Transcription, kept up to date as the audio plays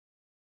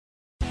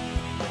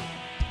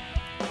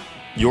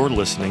You're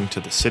listening to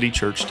the City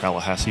Church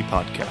Tallahassee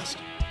podcast.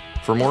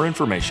 For more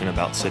information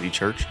about City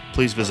Church,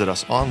 please visit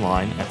us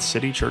online at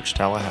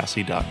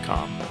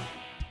citychurchtallahassee.com.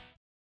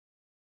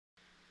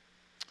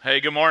 Hey,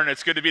 good morning.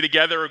 It's good to be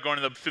together. We're going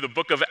through the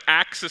book of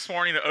Acts this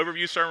morning, the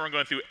overview sermon. We're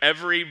going through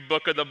every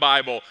book of the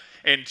Bible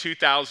in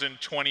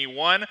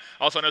 2021.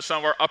 Also, I know some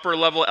of our upper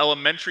level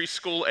elementary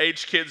school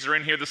age kids are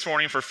in here this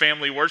morning for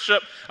family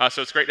worship.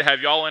 So it's great to have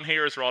y'all in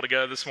here as we're all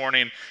together this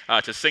morning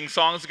to sing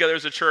songs together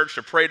as a church,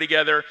 to pray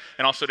together,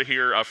 and also to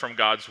hear from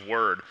God's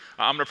word.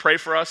 I'm going to pray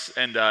for us,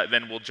 and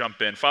then we'll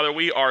jump in. Father,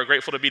 we are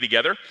grateful to be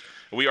together.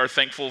 We are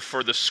thankful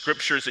for the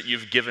scriptures that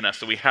you've given us,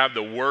 that we have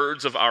the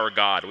words of our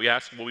God. We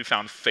ask, will we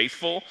found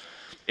faithful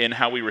in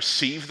how we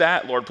receive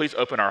that? Lord, please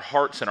open our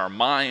hearts and our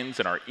minds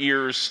and our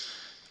ears,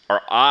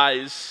 our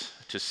eyes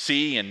to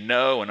see and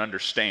know and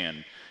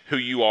understand who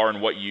you are and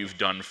what you've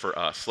done for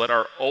us. Let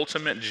our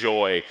ultimate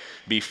joy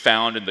be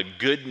found in the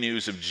good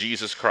news of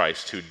Jesus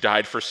Christ, who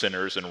died for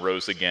sinners and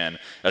rose again,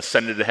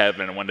 ascended to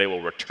heaven, and one day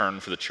will return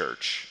for the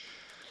church.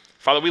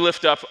 Father, we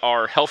lift up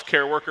our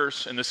healthcare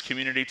workers in this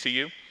community to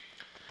you,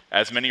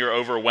 as many are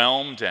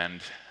overwhelmed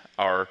and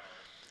are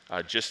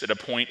just at a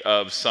point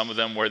of some of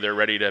them where they're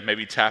ready to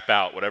maybe tap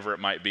out, whatever it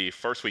might be.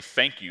 First, we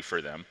thank you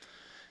for them.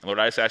 And Lord,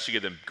 I just ask you to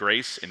give them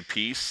grace and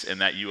peace,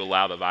 and that you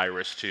allow the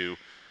virus to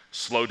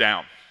slow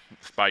down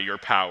by your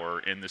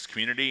power in this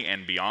community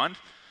and beyond.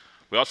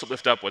 We also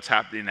lift up what's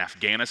happening in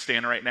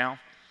Afghanistan right now,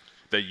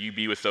 that you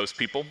be with those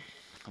people.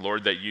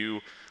 Lord, that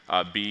you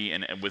be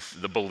and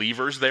with the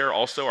believers there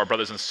also, our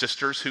brothers and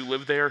sisters who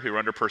live there, who are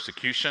under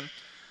persecution.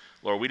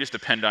 Lord, we just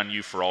depend on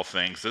you for all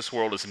things. This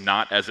world is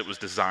not as it was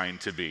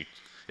designed to be.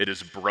 It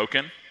is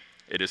broken,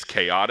 it is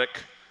chaotic,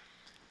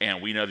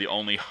 and we know the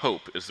only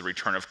hope is the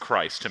return of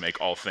Christ to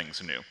make all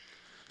things new.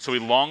 So we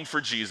long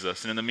for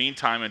Jesus, and in the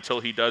meantime,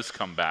 until he does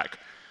come back,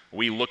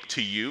 we look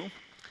to you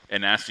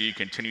and ask that you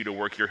continue to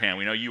work your hand.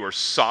 We know you are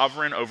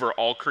sovereign over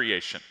all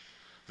creation.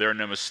 There are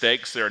no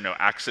mistakes, there are no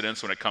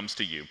accidents when it comes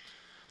to you.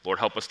 Lord,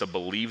 help us to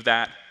believe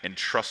that and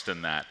trust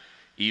in that,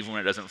 even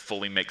when it doesn't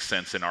fully make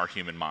sense in our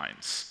human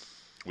minds.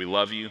 We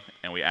love you,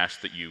 and we ask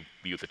that you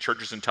be with the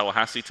churches in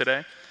Tallahassee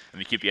today, and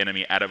you keep the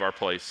enemy out of our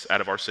place, out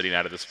of our city, and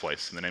out of this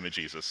place. In the name of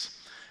Jesus,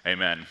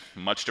 amen.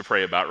 Much to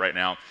pray about right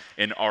now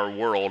in our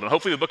world. And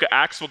hopefully the book of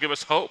Acts will give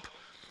us hope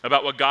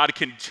about what God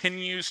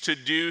continues to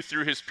do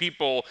through his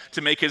people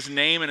to make his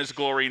name and his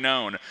glory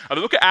known. The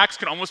book of Acts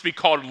can almost be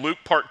called Luke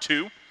part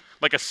 2.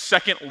 Like a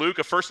second Luke,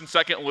 a first and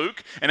second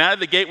Luke. And out of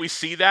the gate, we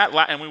see that.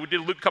 And when we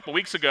did Luke a couple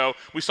weeks ago,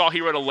 we saw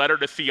he wrote a letter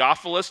to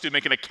Theophilus to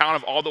make an account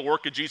of all the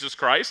work of Jesus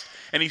Christ.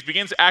 And he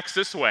begins Acts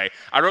this way.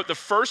 I wrote the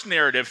first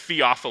narrative,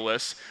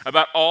 Theophilus,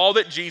 about all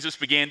that Jesus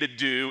began to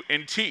do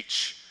and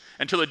teach,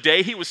 until the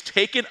day he was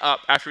taken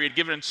up after he had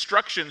given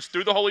instructions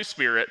through the Holy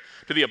Spirit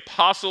to the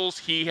apostles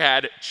he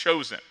had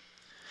chosen.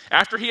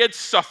 After he had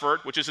suffered,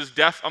 which is his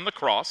death on the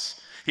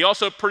cross, he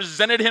also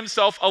presented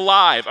himself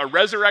alive, a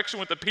resurrection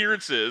with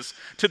appearances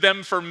to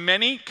them for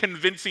many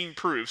convincing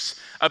proofs,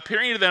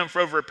 appearing to them for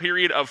over a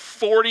period of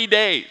 40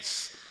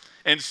 days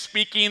and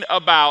speaking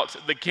about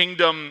the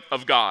kingdom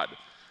of God.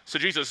 So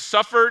Jesus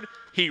suffered,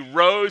 he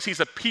rose, he's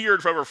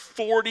appeared for over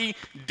 40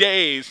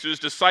 days to his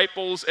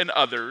disciples and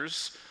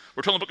others.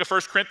 We're told in the book of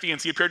 1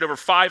 Corinthians, he appeared to over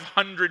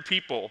 500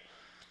 people,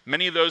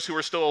 many of those who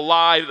were still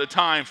alive at the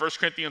time. 1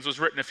 Corinthians was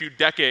written a few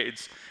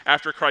decades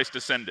after Christ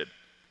ascended.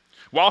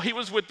 While he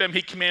was with them,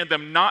 he commanded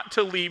them not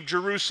to leave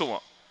Jerusalem.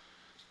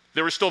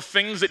 There were still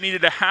things that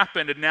needed to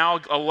happen to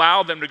now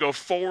allow them to go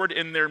forward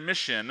in their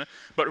mission,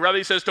 but rather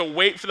he says to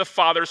wait for the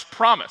Father's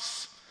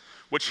promise,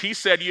 which he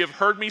said, you have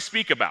heard me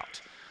speak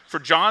about. For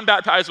John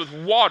baptized with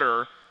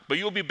water, but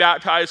you will be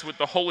baptized with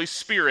the Holy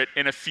Spirit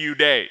in a few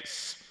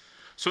days.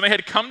 So when they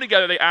had come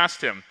together, they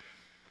asked him,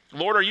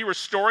 Lord, are you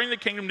restoring the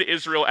kingdom to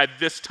Israel at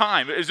this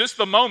time? Is this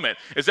the moment?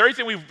 Is there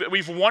anything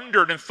we've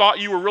wondered and thought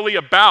you were really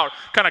about,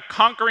 kind of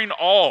conquering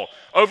all,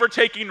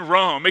 overtaking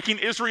Rome, making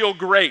Israel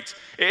great?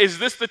 Is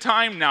this the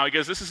time now? He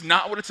goes, this is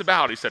not what it's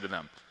about, he said to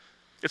them.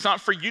 It's not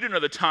for you to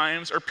know the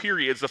times or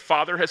periods the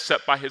Father has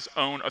set by his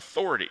own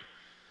authority.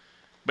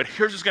 But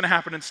here's what's going to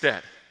happen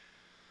instead.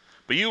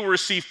 But you will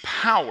receive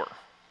power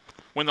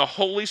when the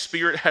Holy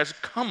Spirit has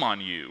come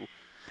on you,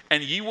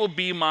 and you will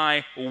be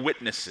my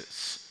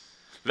witnesses.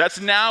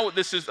 That's now what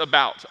this is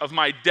about, of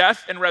my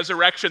death and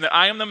resurrection, that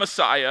I am the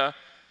Messiah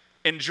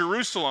in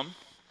Jerusalem,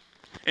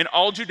 in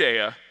all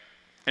Judea,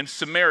 and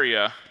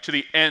Samaria, to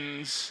the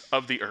ends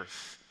of the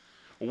earth.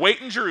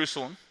 Wait in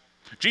Jerusalem.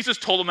 Jesus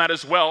told them that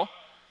as well.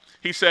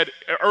 He said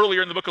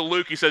earlier in the book of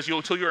Luke, he says,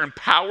 until you're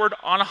empowered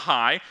on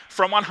high,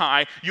 from on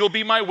high, you'll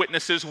be my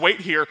witnesses.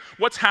 Wait here.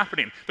 What's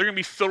happening? They're going to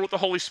be filled with the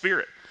Holy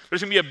Spirit.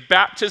 There's going to be a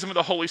baptism of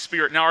the Holy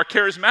Spirit. Now, our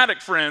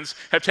charismatic friends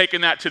have taken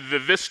that to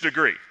this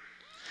degree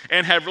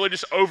and have really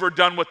just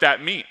overdone what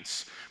that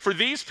means. For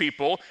these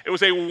people, it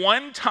was a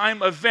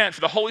one-time event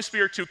for the Holy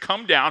Spirit to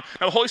come down.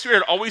 Now, the Holy Spirit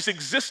had always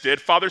existed,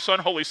 Father, Son,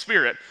 Holy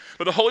Spirit,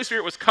 but the Holy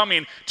Spirit was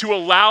coming to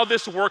allow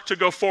this work to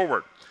go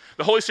forward.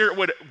 The Holy Spirit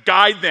would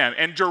guide them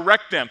and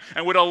direct them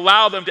and would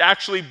allow them to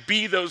actually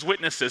be those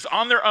witnesses.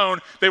 On their own,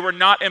 they were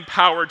not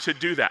empowered to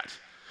do that.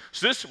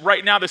 So this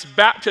right now, this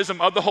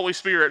baptism of the Holy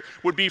Spirit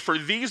would be for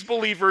these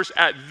believers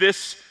at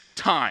this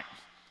time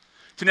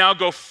to now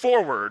go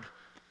forward,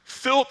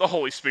 filled with the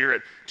Holy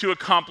Spirit to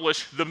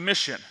accomplish the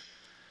mission.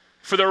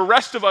 For the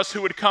rest of us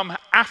who would come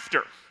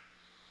after,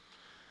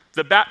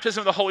 the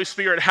baptism of the Holy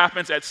Spirit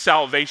happens at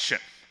salvation.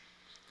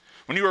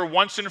 When you are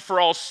once and for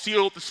all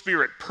sealed with the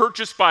Spirit,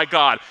 purchased by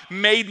God,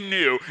 made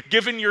new,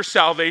 given your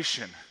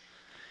salvation.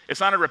 It's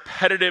not a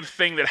repetitive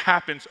thing that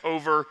happens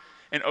over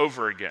and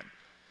over again.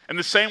 In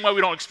the same way,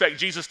 we don't expect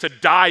Jesus to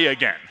die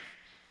again.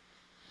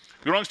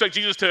 We don't expect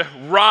Jesus to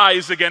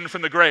rise again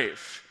from the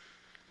grave,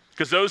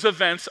 because those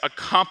events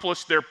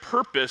accomplish their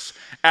purpose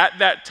at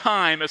that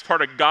time as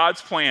part of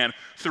God's plan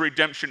for the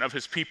redemption of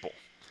his people.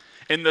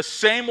 In the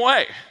same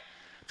way,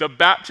 the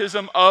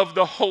baptism of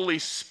the Holy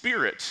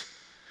Spirit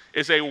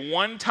is a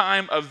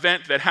one-time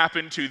event that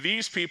happened to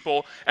these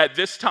people at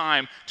this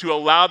time to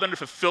allow them to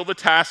fulfill the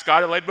task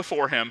God had laid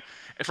before him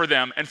for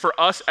them. And for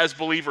us as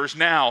believers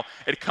now,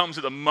 it comes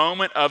at the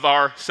moment of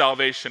our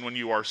salvation. When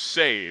you are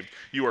saved,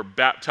 you are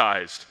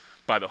baptized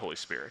by the Holy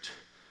Spirit.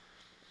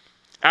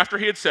 After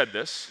he had said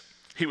this,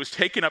 he was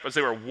taken up as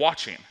they were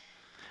watching,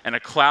 and a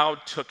cloud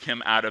took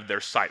him out of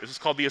their sight. This is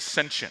called the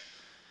ascension.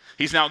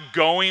 He's now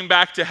going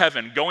back to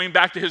heaven, going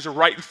back to his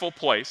rightful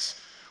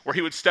place, where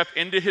he would step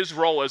into his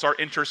role as our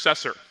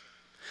intercessor,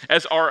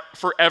 as our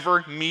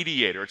forever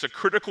mediator. It's a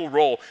critical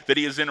role that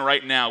he is in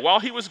right now. While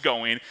he was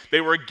going, they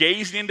were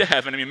gazing into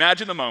heaven. I mean,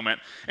 imagine the moment,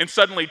 and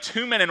suddenly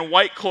 2 men in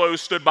white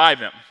clothes stood by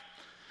them.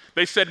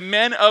 They said,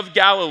 "Men of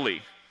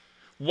Galilee,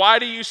 why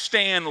do you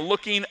stand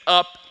looking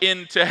up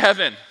into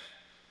heaven?"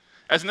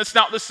 As in, that's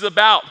not what this is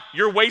about.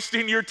 You're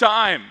wasting your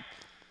time.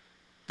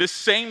 This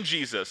same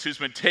Jesus who's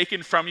been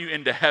taken from you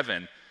into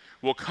heaven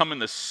will come in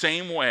the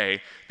same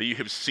way that you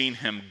have seen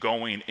him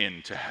going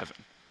into heaven.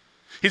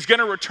 He's going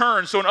to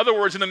return. So in other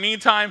words, in the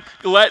meantime,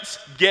 let's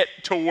get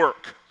to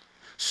work.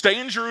 Stay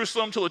in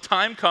Jerusalem till the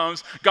time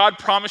comes. God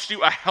promised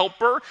you a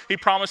helper. He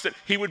promised that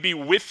he would be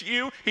with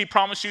you. He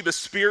promised you the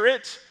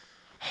Spirit.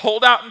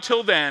 Hold out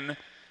until then,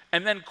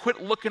 and then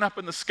quit looking up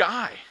in the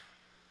sky.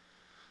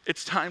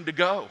 It's time to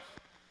go.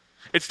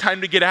 It's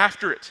time to get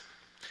after it.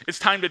 It's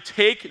time to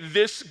take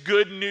this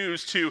good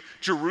news to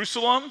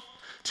Jerusalem,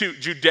 to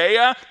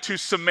Judea, to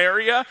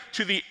Samaria,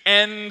 to the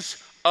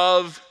ends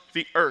of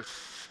the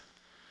earth.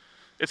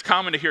 It's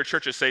common to hear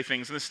churches say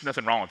things, and there's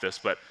nothing wrong with this,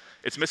 but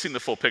it's missing the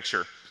full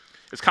picture.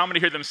 It's common to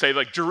hear them say,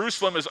 like,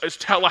 Jerusalem is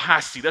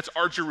Tallahassee, that's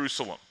our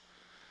Jerusalem.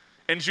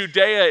 And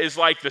Judea is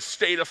like the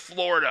state of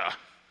Florida.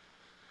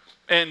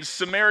 And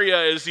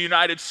Samaria is the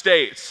United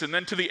States, and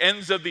then to the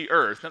ends of the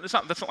earth. Now, that's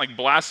not like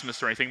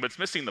blasphemous or anything, but it's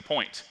missing the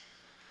point.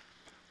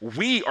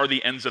 We are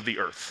the ends of the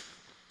earth.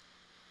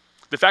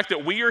 The fact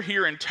that we are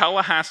here in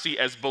Tallahassee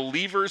as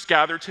believers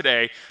gathered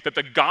today, that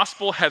the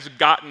gospel has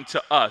gotten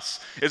to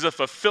us, is a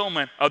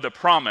fulfillment of the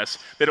promise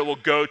that it will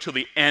go to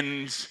the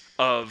ends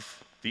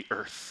of the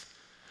earth.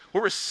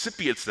 We're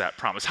recipients of that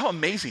promise. How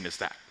amazing is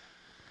that?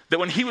 That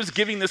when he was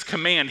giving this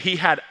command, he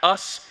had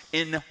us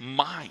in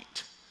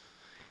mind.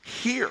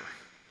 Here,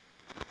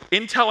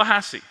 in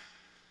Tallahassee,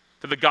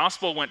 that the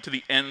gospel went to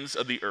the ends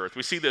of the earth.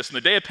 We see this. In the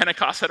day of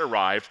Pentecost had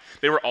arrived.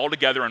 They were all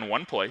together in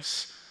one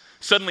place.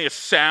 Suddenly a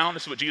sound,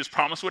 this is what Jesus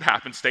promised would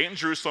happen, stay in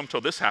Jerusalem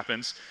till this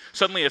happens.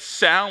 Suddenly a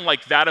sound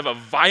like that of a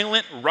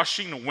violent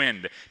rushing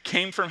wind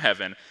came from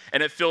heaven,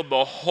 and it filled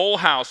the whole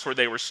house where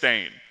they were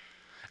staying.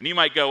 And you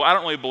might go, I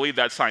don't really believe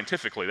that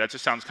scientifically. That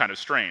just sounds kind of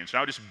strange. And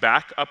I would just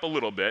back up a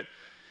little bit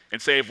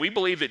and say, if we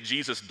believe that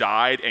Jesus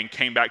died and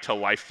came back to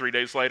life 3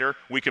 days later,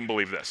 we can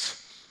believe this.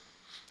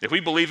 If we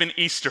believe in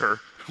Easter,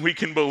 we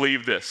can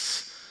believe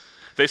this.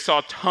 They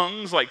saw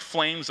tongues like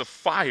flames of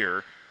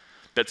fire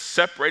that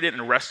separated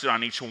and rested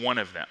on each one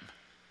of them.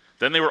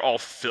 Then they were all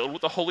filled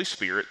with the Holy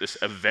Spirit, this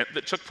event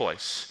that took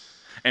place,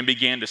 and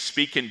began to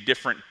speak in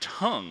different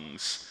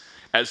tongues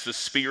as the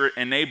Spirit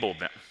enabled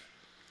them.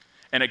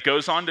 And it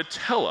goes on to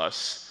tell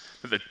us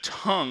that the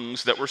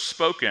tongues that were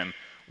spoken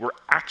were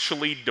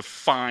actually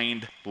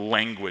defined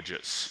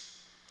languages.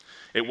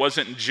 It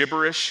wasn't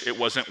gibberish, it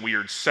wasn't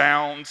weird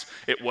sounds,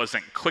 it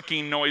wasn't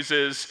clicking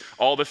noises,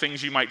 all the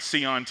things you might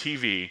see on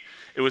TV.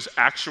 It was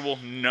actual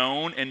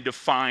known and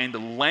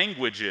defined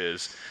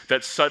languages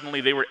that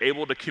suddenly they were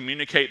able to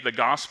communicate the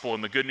gospel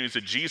and the good news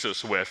of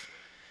Jesus with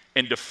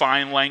in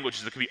defined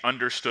languages that could be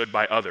understood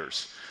by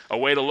others. A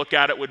way to look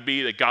at it would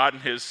be that God in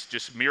his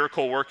just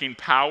miracle working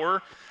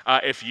power,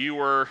 if you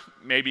were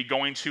maybe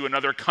going to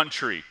another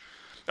country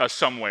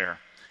somewhere,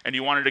 and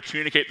you wanted to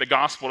communicate the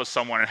gospel to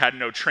someone and had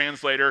no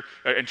translator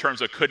in terms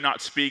of could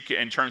not speak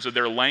in terms of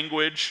their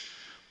language,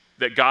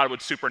 that God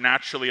would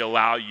supernaturally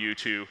allow you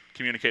to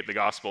communicate the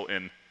gospel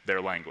in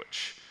their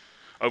language.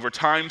 Over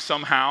time,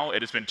 somehow,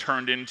 it has been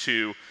turned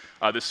into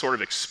this sort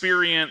of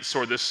experience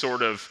or this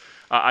sort of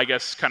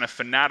kind of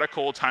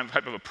fanatical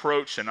type of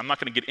approach. And I'm not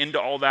going to get into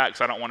all that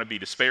because I don't want to be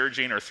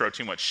disparaging or throw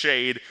too much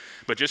shade.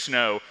 But just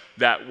know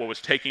that what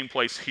was taking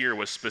place here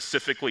was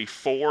specifically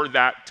for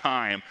that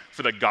time,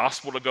 for the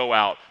gospel to go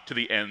out to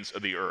the ends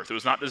of the earth. It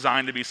was not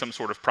designed to be some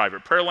sort of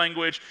private prayer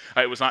language.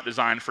 It was not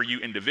designed for you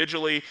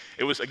individually.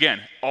 It was, again,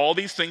 all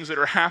these things that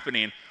are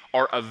happening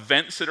are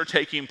events that are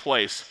taking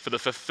place for the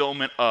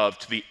fulfillment of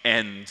to the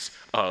ends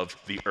of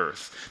the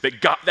earth.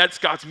 That's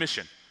God's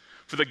mission,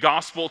 for the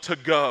gospel to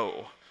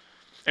go.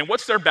 And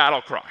what's their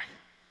battle cry?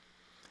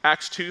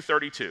 Acts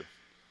 2:32.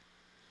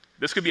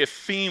 This could be a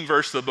theme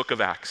verse of the book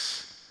of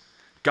Acts.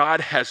 God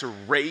has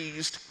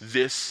raised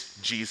this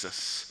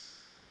Jesus.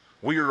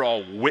 We are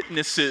all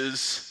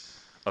witnesses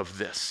of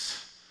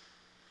this.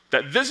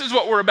 That this is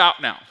what we're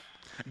about now.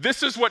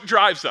 This is what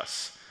drives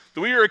us.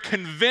 That we are a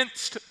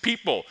convinced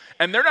people.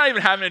 And they're not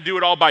even having to do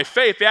it all by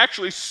faith. They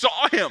actually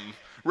saw him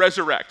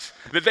resurrect.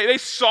 That they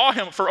saw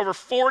him for over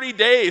 40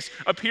 days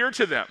appear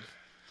to them.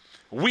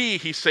 We,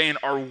 he's saying,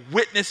 are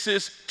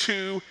witnesses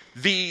to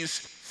these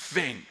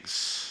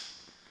things.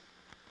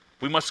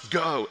 We must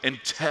go and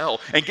tell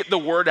and get the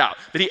word out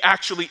that he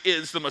actually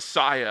is the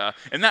Messiah.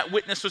 And that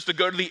witness was to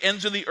go to the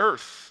ends of the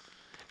earth.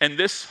 And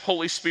this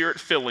Holy Spirit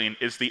filling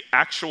is the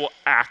actual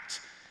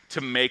act to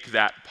make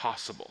that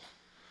possible.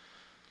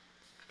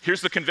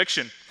 Here's the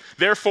conviction.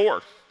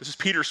 Therefore, this is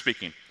Peter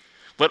speaking,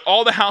 let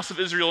all the house of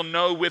Israel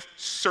know with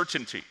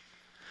certainty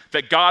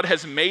that God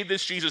has made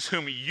this Jesus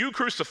whom you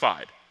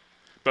crucified,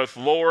 both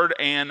Lord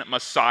and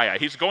Messiah.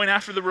 He's going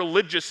after the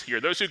religious here,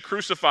 those who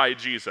crucified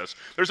Jesus.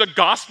 There's a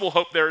gospel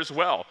hope there as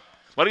well,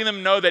 letting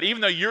them know that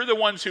even though you're the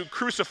ones who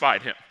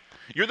crucified him,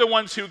 you're the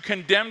ones who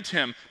condemned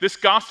him, this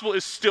gospel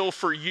is still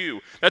for you.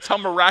 That's how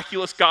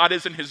miraculous God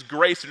is in his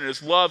grace and in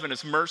his love and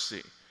his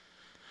mercy.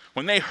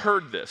 When they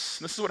heard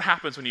this is what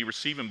happens when you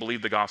receive and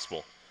believe the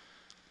gospel.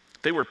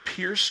 They were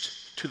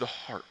pierced to the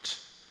heart.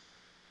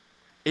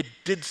 It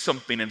did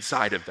something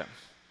inside of them.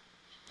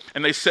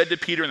 And they said to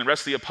Peter and the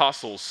rest of the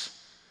apostles,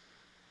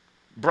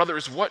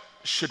 brothers, what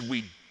should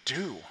we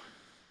do?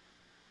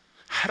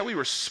 How do we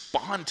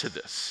respond to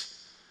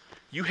this?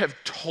 You have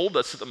told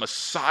us that the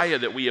Messiah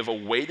that we have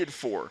awaited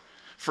for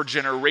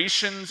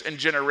generations and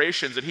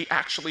generations, that he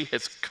actually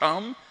has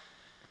come.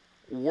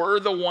 We're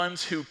the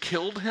ones who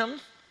killed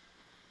him.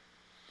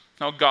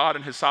 Now, God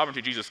in his sovereignty,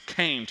 Jesus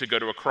came to go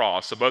to a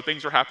cross. So both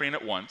things are happening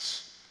at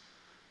once.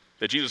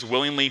 That Jesus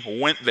willingly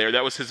went there.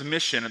 That was his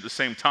mission at the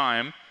same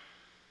time.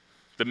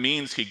 The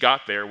means he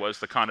got there was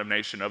the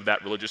condemnation of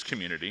that religious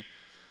community.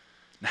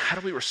 Now, how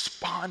do we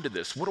respond to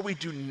this? What do we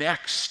do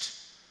next?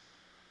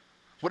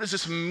 What does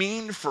this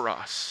mean for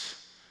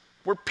us?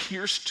 We're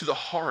pierced to the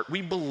heart.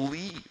 We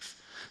believe.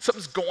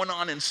 Something's going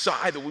on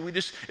inside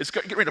that it's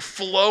getting ready to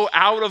flow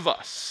out of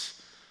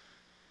us.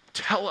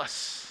 Tell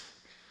us.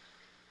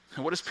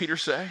 And what does Peter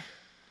say?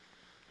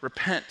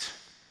 Repent.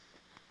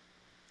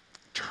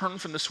 Turn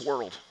from this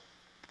world.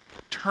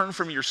 Turn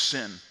from your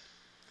sin.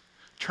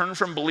 Turn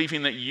from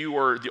believing that you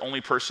are the only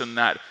person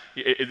that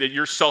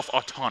you're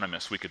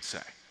self-autonomous, we could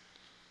say.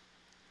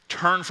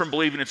 Turn from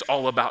believing it's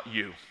all about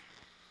you.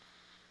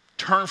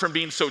 Turn from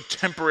being so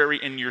temporary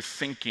in your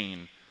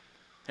thinking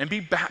and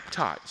be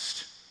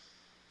baptized.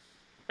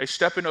 A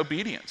step in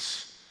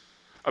obedience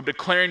of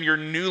declaring your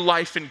new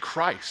life in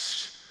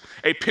Christ.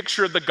 A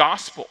picture of the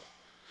gospel.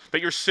 That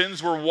your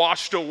sins were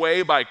washed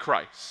away by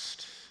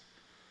Christ.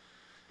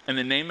 In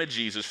the name of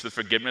Jesus, for the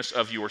forgiveness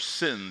of your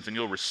sins, and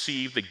you'll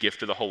receive the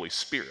gift of the Holy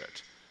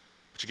Spirit,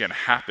 which again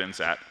happens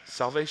at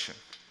salvation.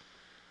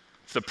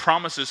 The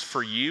promises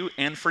for you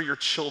and for your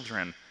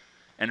children,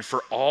 and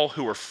for all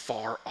who are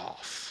far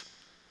off,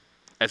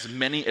 as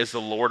many as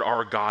the Lord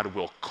our God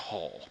will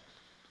call.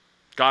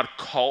 God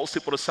calls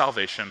people to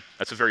salvation.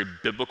 That's a very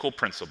biblical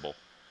principle.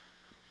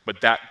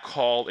 But that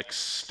call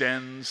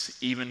extends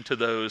even to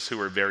those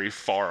who are very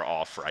far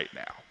off right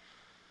now.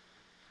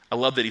 I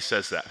love that he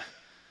says that.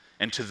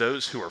 And to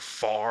those who are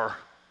far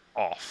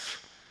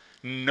off.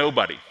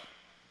 Nobody,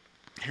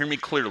 hear me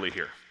clearly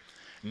here,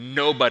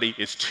 nobody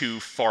is too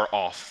far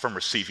off from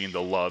receiving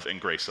the love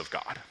and grace of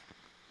God.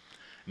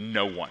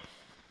 No one.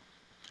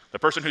 The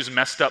person who's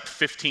messed up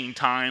 15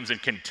 times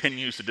and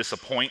continues to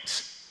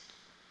disappoint,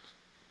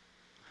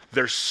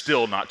 they're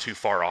still not too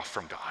far off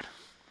from God.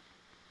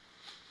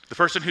 The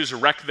person who's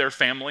wrecked their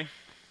family,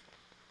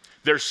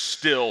 they're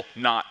still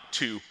not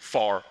too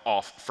far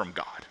off from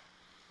God.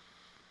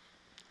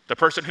 The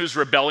person who's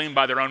rebelling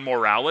by their own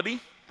morality,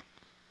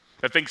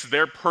 that thinks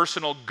their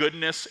personal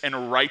goodness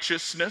and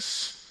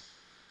righteousness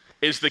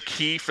is the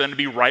key for them to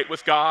be right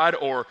with God,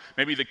 or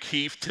maybe the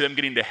key to them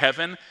getting to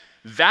heaven,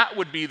 that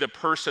would be the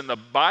person the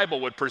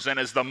Bible would present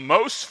as the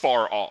most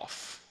far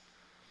off.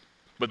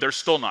 But they're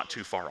still not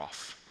too far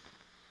off.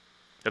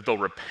 If they'll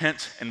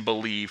repent and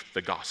believe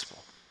the gospel.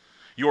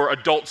 Your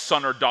adult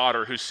son or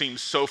daughter who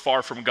seems so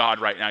far from God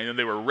right now,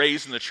 they were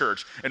raised in the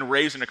church and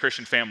raised in a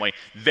Christian family,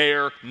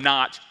 they're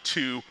not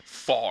too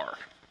far.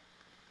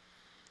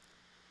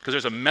 Because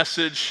there's a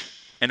message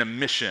and a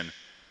mission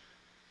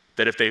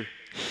that if they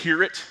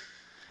hear it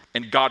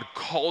and God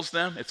calls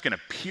them, it's going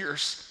to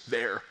pierce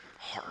their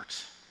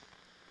heart.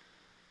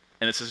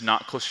 And this is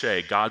not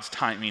cliche. God's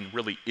timing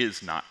really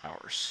is not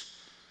ours.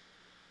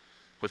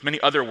 With many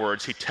other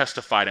words, he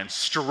testified and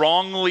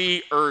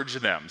strongly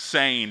urged them,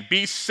 saying,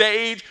 "Be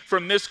saved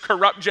from this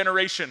corrupt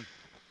generation."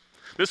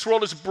 This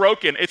world is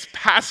broken. It's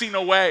passing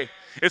away.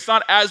 It's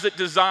not as it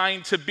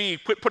designed to be.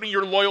 Quit putting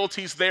your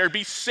loyalties there.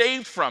 Be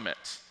saved from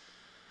it.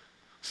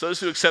 So those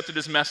who accepted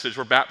his message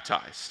were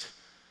baptized.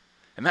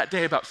 And that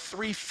day, about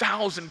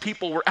 3,000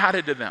 people were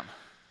added to them.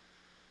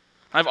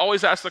 I've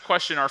always asked the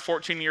question in our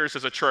 14 years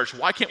as a church,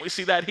 why can't we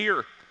see that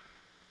here?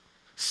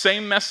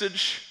 Same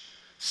message,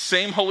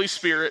 same Holy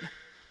Spirit,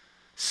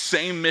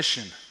 same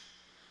mission.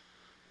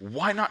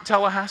 Why not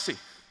Tallahassee?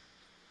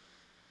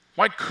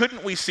 Why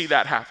couldn't we see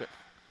that happen?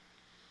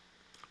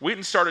 We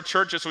didn't start a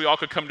church just so we all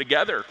could come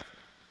together.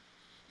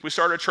 We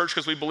started a church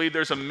because we believe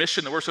there's a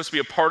mission that we're supposed to be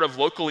a part of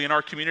locally in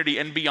our community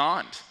and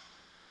beyond.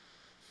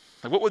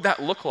 Like, what would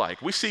that look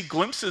like? We see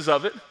glimpses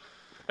of it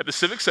at the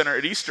Civic Center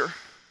at Easter.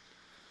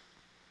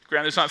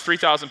 Granted, there's not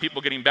 3,000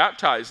 people getting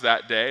baptized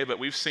that day, but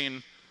we've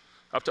seen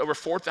up to over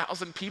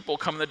 4,000 people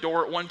come in the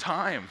door at one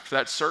time for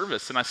that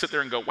service. And I sit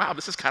there and go, wow,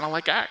 this is kind of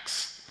like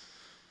Acts.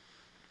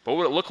 But what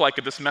would it look like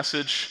if this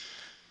message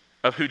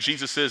of who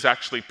Jesus is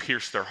actually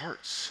pierced their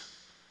hearts?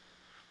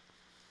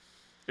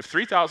 If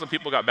 3,000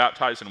 people got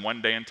baptized in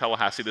one day in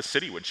Tallahassee, the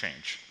city would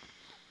change.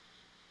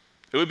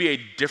 It would be a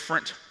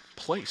different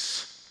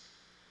place.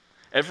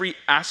 Every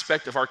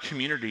aspect of our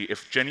community,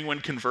 if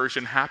genuine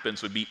conversion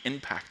happens, would be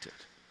impacted.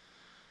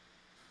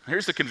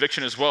 Here's the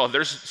conviction as well.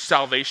 There's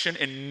salvation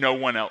in no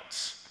one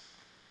else.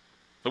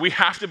 But we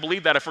have to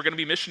believe that if we're going to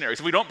be missionaries.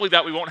 If we don't believe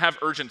that, we won't have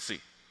urgency.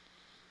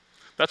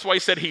 That's why he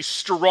said he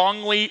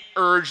strongly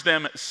urged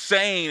them,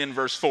 saying in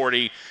verse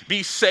 40,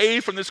 "Be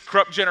saved from this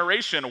corrupt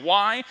generation."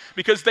 Why?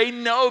 Because they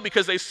know,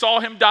 because they saw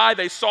him die,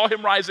 they saw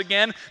him rise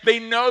again. They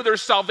know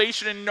there's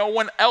salvation in no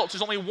one else.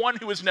 There's only one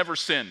who has never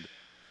sinned.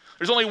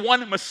 There's only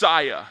one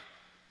Messiah,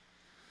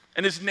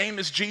 and his name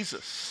is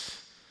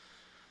Jesus.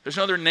 There's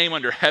no other name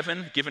under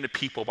heaven given to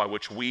people by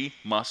which we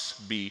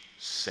must be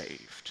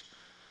saved.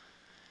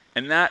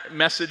 And that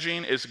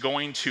messaging is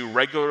going to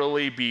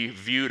regularly be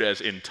viewed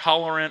as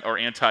intolerant or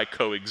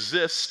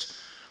anti-coexist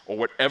or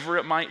whatever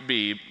it might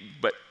be.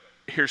 But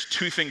here's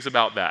two things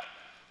about that.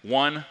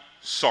 One,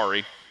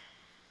 sorry.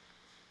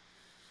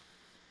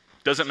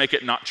 Doesn't make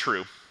it not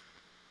true.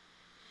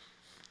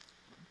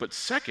 But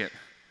second,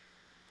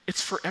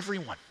 it's for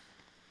everyone.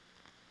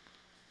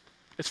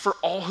 It's for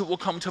all who will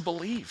come to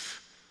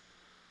believe.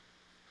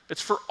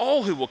 It's for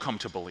all who will come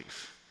to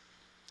believe.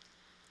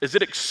 Is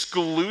it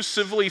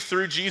exclusively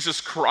through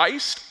Jesus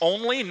Christ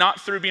only, not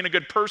through being a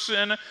good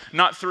person,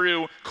 not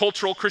through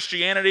cultural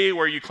Christianity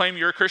where you claim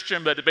you're a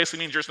Christian, but it basically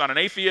means you're just not an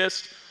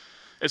atheist?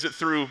 Is it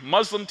through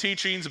Muslim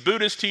teachings,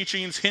 Buddhist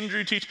teachings,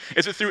 Hindu teachings?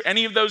 Is it through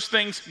any of those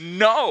things?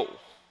 No.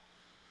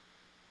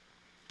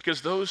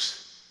 Because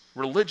those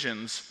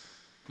religions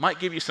might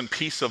give you some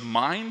peace of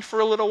mind for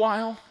a little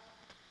while.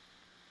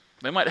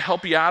 They might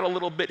help you out a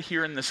little bit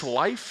here in this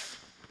life.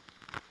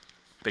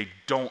 They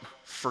don't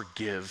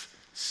forgive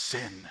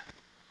sin.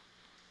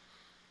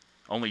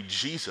 Only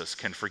Jesus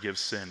can forgive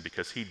sin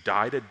because he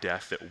died a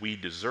death that we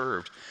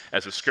deserved.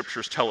 As the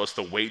scriptures tell us,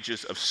 the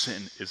wages of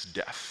sin is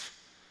death.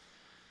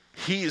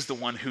 He is the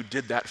one who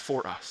did that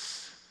for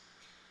us.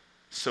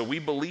 So we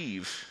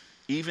believe,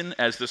 even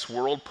as this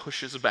world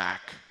pushes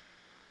back,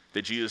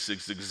 that Jesus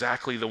is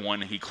exactly the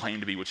one he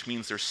claimed to be, which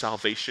means there's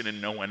salvation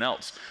in no one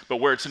else. But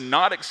where it's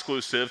not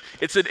exclusive,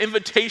 it's an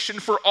invitation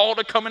for all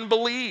to come and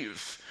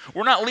believe.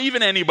 We're not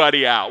leaving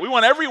anybody out. We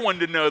want everyone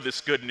to know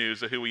this good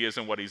news of who he is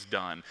and what he's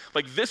done.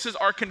 Like, this is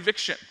our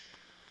conviction.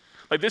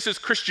 Like, this is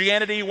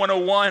Christianity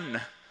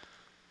 101.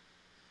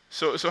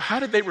 So how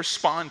did they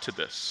respond to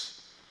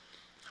this?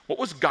 What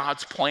was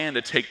God's plan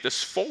to take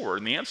this forward?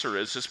 And the answer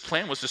is, his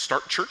plan was to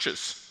start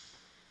churches.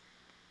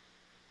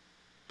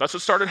 That's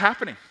what started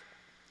happening.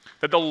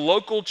 That the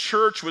local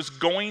church was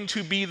going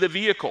to be the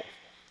vehicle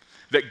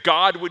that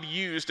God would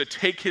use to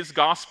take his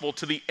gospel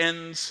to the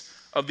ends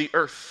of the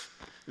earth.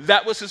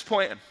 That was his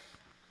plan,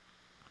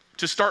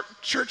 to start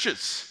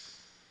churches.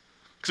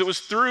 Because it was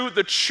through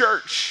the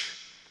church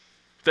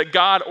that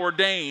God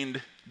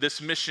ordained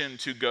this mission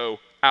to go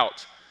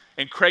out.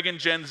 And Craig and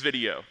Jen's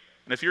video,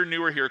 and if you're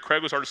newer here,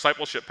 Craig was our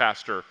discipleship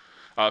pastor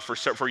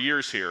for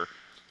years here.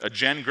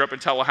 Jen grew up in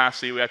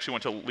Tallahassee. We actually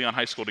went to Leon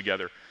High School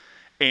together.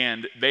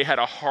 And they had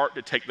a heart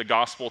to take the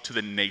gospel to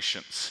the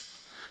nations,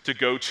 to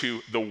go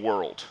to the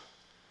world.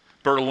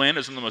 Berlin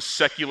is one of the most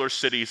secular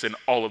cities in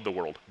all of the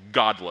world,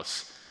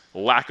 godless,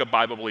 lack of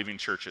Bible-believing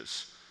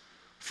churches.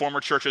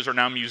 Former churches are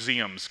now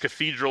museums,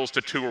 cathedrals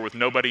to tour with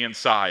nobody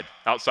inside,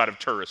 outside of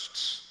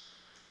tourists.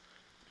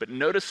 But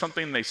notice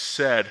something they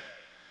said.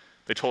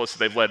 They told us that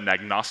they've led an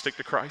agnostic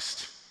to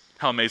Christ.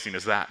 How amazing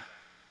is that?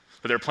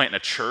 That they're planting a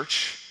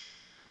church.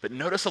 But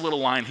notice a little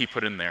line he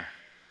put in there.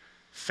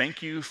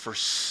 Thank you for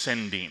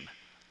sending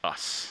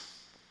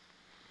us.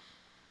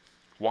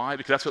 Why?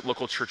 Because that's what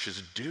local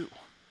churches do.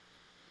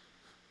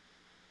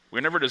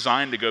 We're never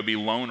designed to go be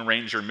Lone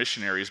Ranger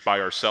missionaries by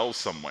ourselves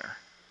somewhere.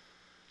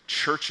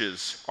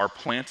 Churches are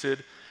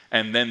planted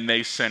and then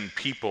they send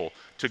people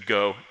to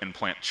go and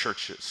plant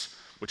churches,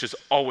 which has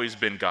always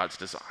been God's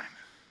design.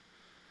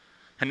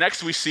 And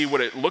next we see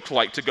what it looked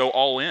like to go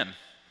all in.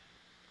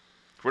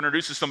 We're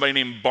introduced to somebody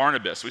named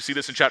Barnabas. We see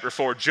this in chapter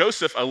 4.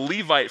 Joseph, a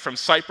Levite from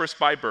Cyprus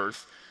by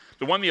birth,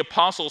 the one the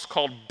apostles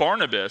called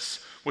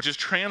Barnabas, which is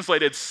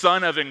translated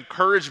son of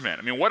encouragement.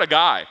 I mean, what a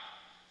guy.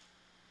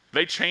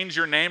 They change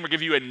your name or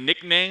give you a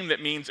nickname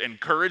that means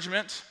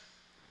encouragement.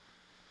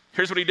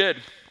 Here's what he did.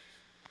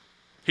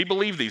 He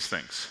believed these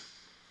things.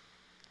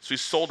 So he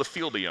sold a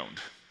field he owned,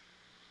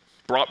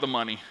 brought the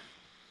money,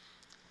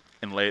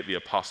 and lay at the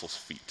apostles'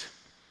 feet.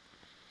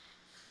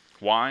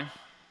 Why?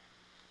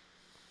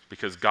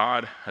 Because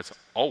God has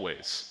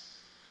always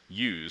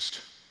used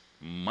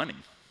money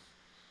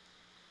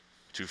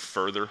to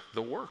further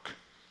the work.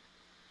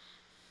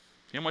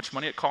 You know how much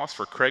money it costs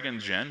for Craig and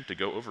Jen to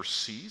go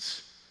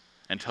overseas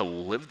and to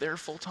live there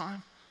full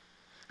time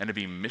and to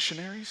be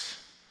missionaries?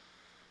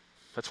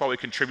 That's why we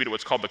contribute to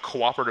what's called the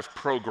cooperative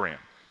program,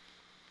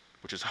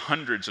 which is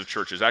hundreds of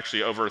churches,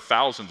 actually over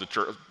thousands of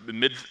churches,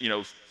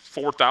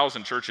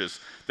 4,000 churches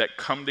that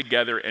come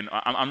together. And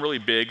I'm really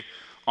big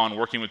on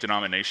working with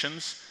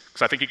denominations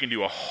because I think you can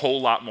do a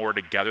whole lot more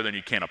together than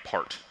you can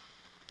apart.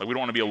 Like, we don't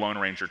want to be a Lone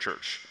Ranger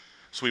church.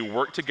 So we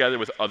work together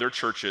with other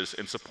churches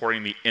in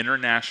supporting the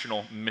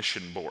International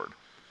Mission Board,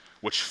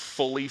 which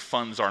fully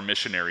funds our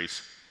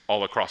missionaries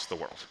all across the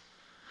world.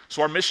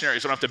 So our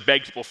missionaries don't have to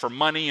beg people for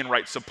money and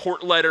write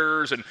support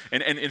letters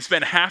and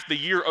spend half the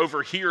year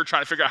over here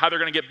trying to figure out how they're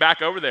going to get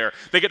back over there.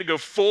 They get to go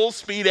full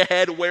speed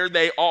ahead where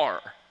they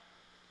are.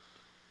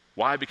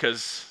 Why?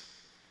 Because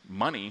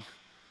money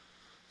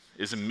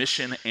is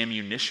mission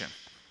ammunition.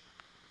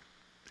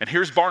 And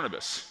here's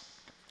Barnabas,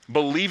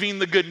 believing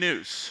the good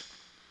news.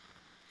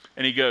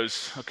 And he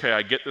goes, okay,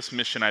 I get this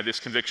mission. I have this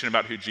conviction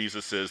about who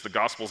Jesus is. The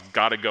gospel's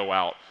got to go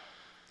out.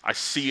 I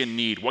see a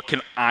need. What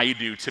can I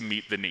do to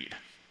meet the need?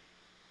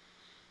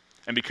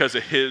 And because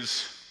of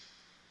his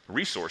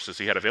resources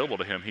he had available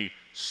to him, he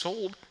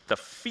sold the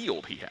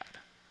field he had.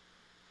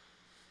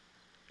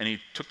 And he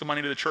took the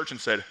money to the church and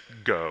said,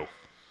 go.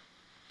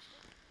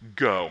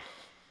 Go.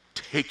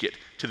 Take it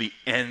to the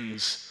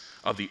ends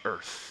of the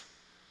earth.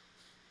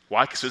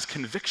 Why? Because his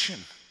conviction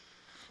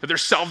that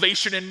there's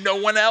salvation in no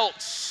one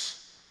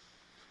else.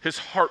 His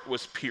heart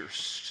was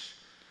pierced.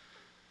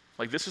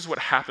 Like, this is what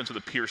happens with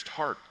a pierced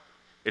heart.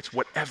 It's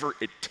whatever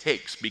it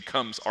takes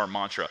becomes our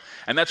mantra.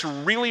 And that's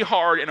really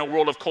hard in a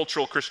world of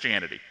cultural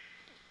Christianity,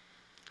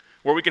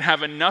 where we can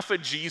have enough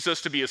of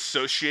Jesus to be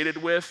associated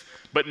with,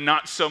 but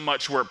not so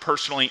much where it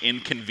personally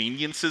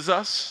inconveniences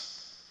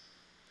us.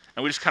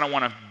 And we just kind of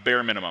want a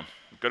bare minimum.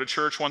 Go to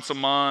church once a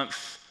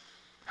month,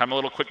 have my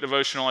little quick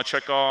devotional I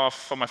check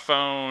off on my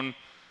phone,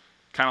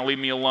 kind of leave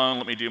me alone,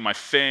 let me do my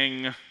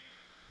thing.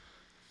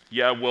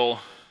 Yeah,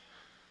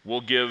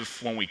 we'll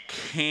give when we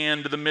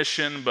can to the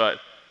mission, but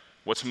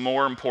what's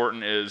more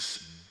important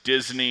is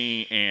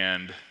Disney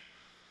and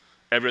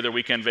every other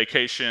weekend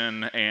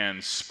vacation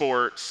and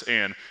sports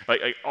and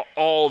like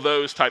all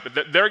those type of,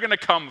 they're going to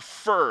come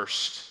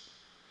first.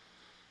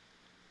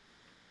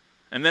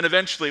 And then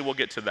eventually we'll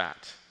get to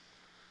that.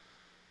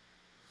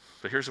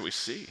 But here's what we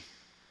see.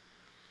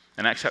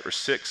 In Acts chapter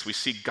 6, we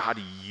see God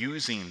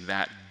using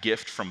that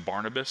gift from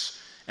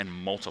Barnabas and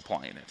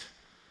multiplying it.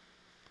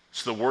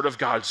 So the word of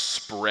God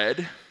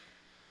spread.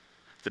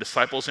 The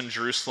disciples in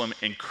Jerusalem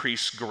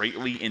increased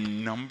greatly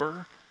in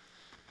number.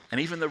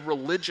 And even the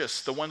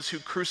religious, the ones who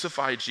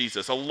crucified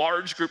Jesus, a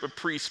large group of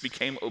priests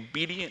became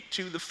obedient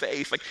to the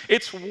faith. Like,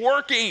 it's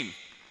working.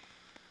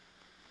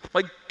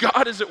 Like,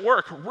 God is at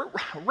work.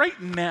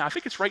 Right now, I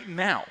think it's right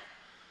now.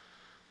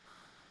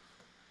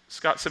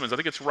 Scott Simmons, I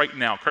think it's right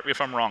now. Correct me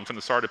if I'm wrong, from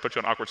the sorry to put you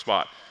on an awkward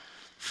spot.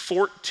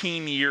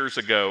 14 years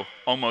ago,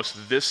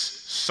 almost this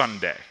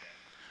Sunday,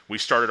 we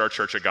started our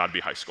church at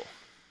Godby High School.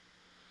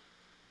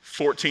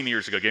 14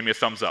 years ago. Give me a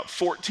thumbs up.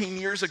 14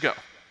 years ago.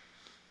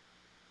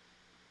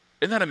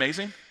 Isn't that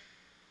amazing?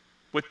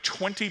 With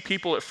 20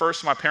 people at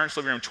first in my parents'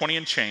 living room, 20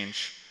 and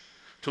change,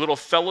 to a little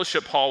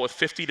fellowship hall with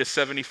 50 to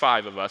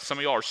 75 of us. Some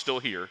of y'all are still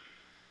here.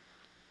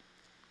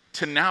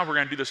 To now we're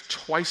going to do this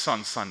twice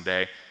on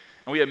Sunday,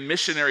 and we have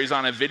missionaries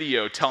on a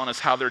video telling us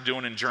how they're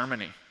doing in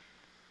Germany.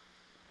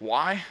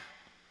 Why?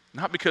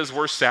 Not because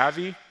we're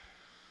savvy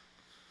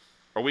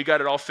or we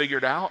got it all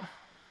figured out.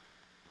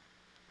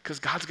 Because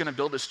God's going to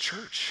build his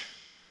church.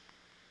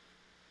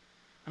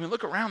 I mean,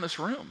 look around this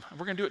room.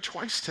 We're going to do it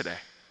twice today.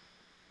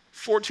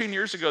 14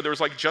 years ago, there was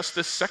like just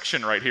this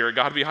section right here at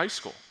Godby High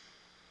School.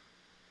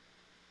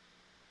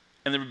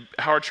 And then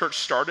how our church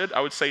started, I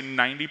would say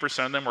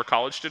 90% of them were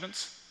college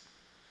students.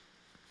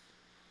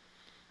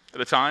 At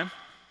the time,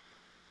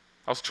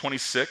 I was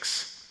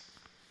 26.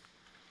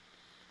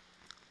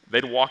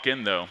 They'd walk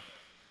in, though,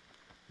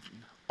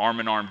 arm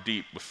in arm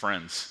deep with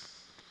friends.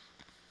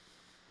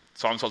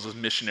 Saw themselves as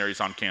missionaries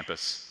on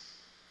campus.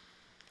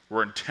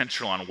 Were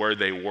intentional on where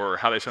they were,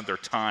 how they spent their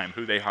time,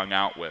 who they hung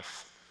out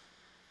with.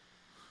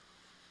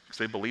 Because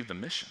they believed the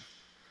mission.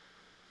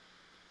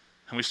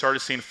 And we started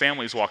seeing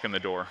families walk in the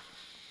door.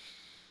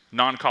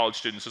 Non-college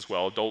students as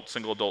well, adults,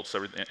 single adults,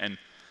 everything. And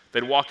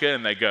They'd walk in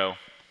and they'd go,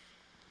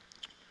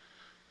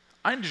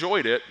 I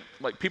enjoyed it.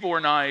 Like, people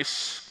were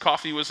nice,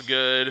 coffee was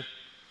good,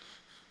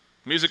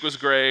 music was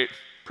great,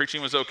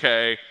 preaching was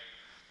okay.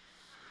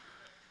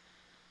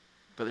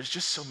 But there's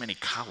just so many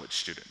college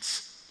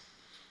students.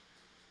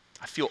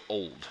 I feel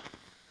old.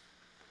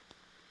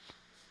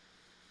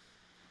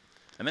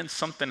 And then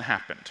something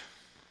happened.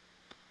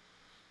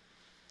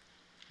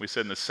 We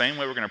said in the same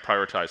way we're going to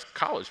prioritize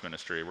college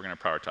ministry, we're going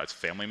to prioritize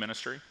family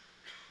ministry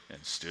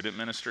and student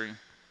ministry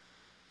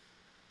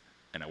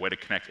and a way to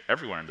connect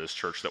everyone in this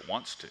church that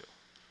wants to.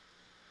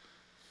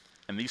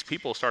 And these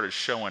people started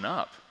showing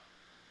up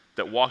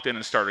that walked in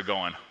and started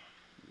going,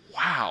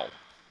 wow,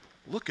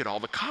 look at all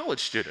the college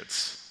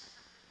students.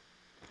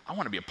 I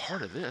want to be a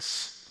part of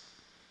this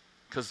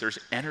because there's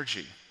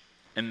energy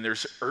and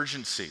there's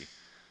urgency.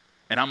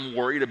 And I'm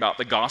worried about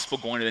the gospel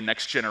going to the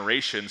next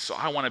generation, so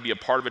I want to be a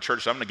part of a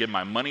church that I'm going to give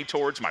my money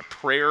towards, my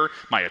prayer,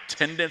 my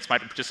attendance, my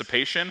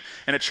participation,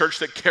 in a church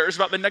that cares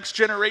about the next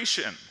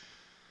generation.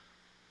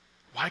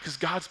 Why? Because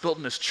God's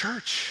building this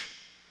church.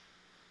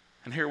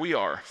 And here we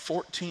are,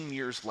 14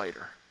 years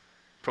later,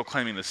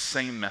 proclaiming the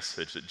same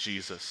message that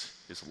Jesus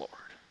is Lord.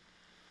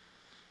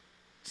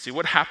 See,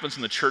 what happens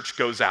when the church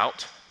goes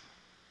out?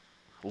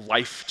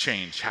 Life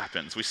change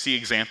happens. We see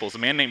examples. A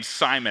man named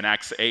Simon,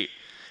 Acts 8,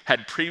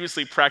 had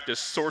previously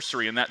practiced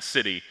sorcery in that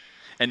city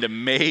and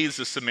amazed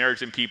the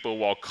Samaritan people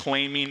while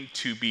claiming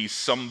to be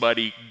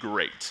somebody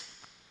great.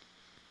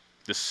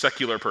 This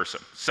secular person,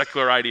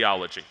 secular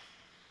ideology.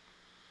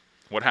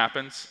 What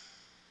happens?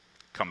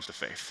 Comes to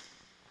faith.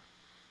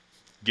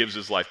 Gives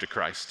his life to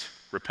Christ,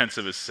 repents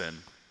of his sin.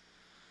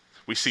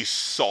 We see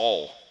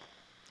Saul,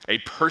 a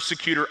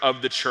persecutor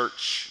of the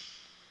church,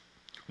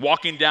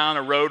 walking down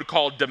a road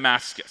called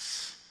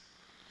Damascus.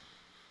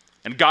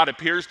 And God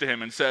appears to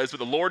him and says, but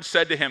the Lord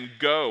said to him,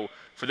 go,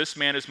 for this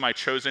man is my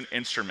chosen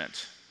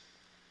instrument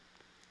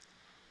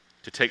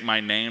to take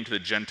my name to the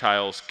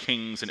Gentiles,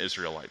 kings, and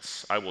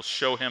Israelites. I will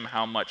show him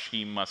how much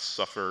he must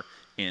suffer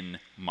in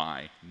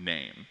my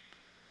name.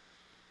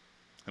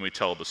 And we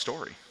tell the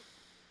story.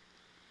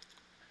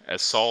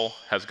 As Saul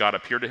has God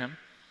appear to him,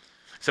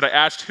 he said, I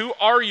asked, who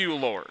are you,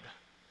 Lord?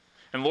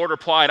 And the Lord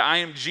replied, I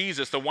am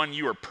Jesus, the one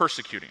you are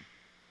persecuting.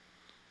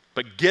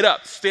 But get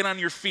up, stand on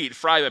your feet,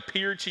 for I have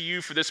appeared to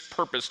you for this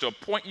purpose, to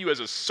appoint you as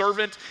a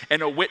servant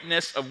and a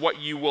witness of what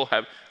you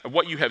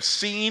have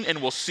seen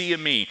and will see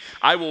in me.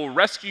 I will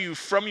rescue you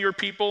from your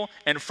people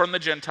and from the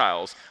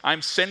Gentiles.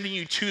 I'm sending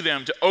you to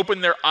them to open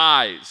their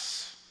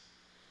eyes,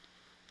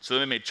 so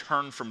they may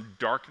turn from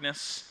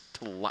darkness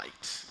to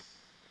light,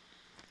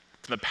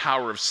 from the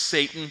power of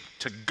Satan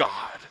to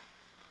God,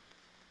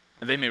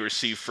 and they may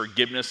receive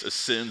forgiveness of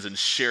sins and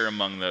share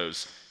among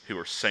those who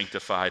are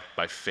sanctified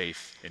by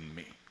faith in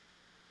me.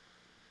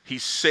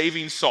 He's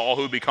saving Saul,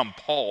 who would become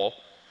Paul,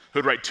 who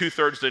would write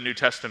 2/3 of the New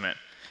Testament.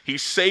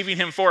 He's saving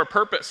him for a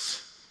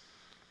purpose,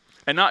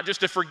 and not just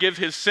to forgive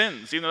his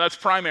sins, even though that's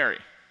primary,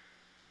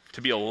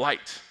 to be a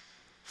light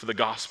for the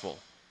gospel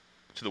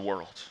to the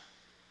world,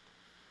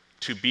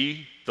 to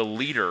be the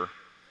leader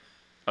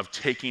of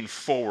taking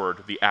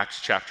forward the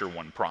Acts chapter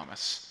 1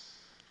 promise.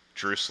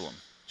 Jerusalem,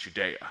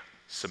 Judea,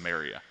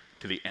 Samaria,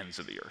 to the ends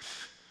of the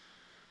earth.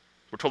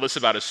 We're told this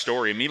about his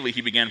story. Immediately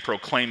he began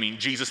proclaiming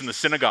Jesus in the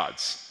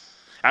synagogues.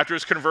 After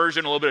his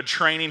conversion, a little bit of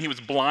training, he was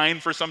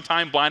blind for some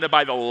time, blinded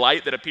by the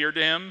light that appeared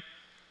to him.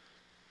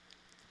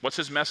 What's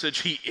his message?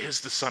 He is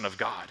the Son of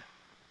God.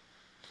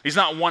 He's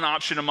not one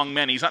option among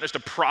many. He's not just a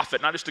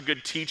prophet, not just a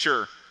good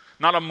teacher,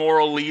 not a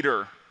moral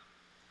leader.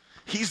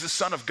 He's the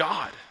Son of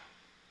God.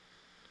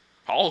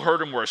 All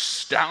heard him were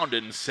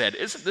astounded and said,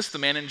 isn't this the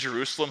man in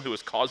Jerusalem who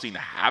is causing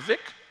havoc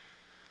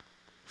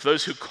for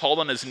those who called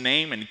on his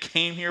name and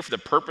came here for the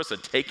purpose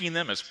of taking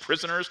them as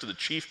prisoners to the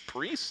chief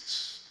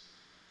priests?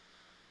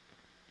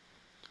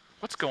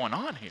 What's going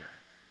on here?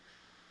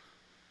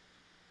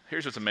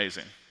 Here's what's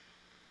amazing.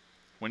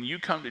 When you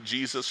come to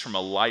Jesus from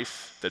a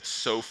life that's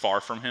so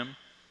far from him,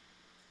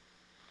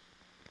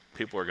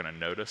 people are going to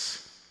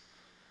notice.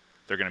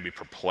 They're going to be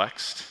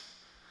perplexed.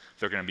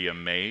 They're going to be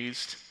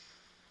amazed.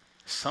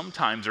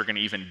 Sometimes they're going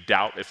to even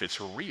doubt if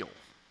it's real.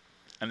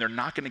 And they're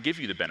not going to give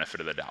you the benefit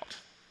of the doubt.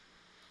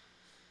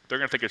 They're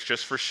going to think it's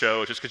just for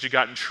show, just because you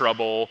got in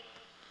trouble,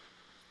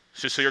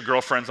 it's just so your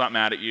girlfriend's not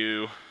mad at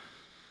you.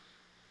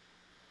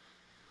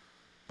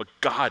 But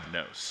God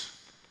knows.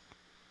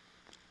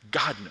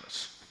 God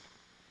knows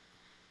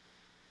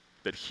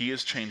that he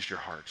has changed your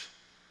heart.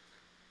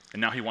 And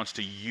now he wants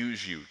to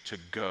use you to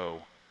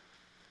go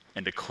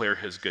and declare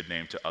his good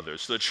name to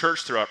others. So the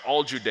church throughout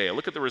all Judea,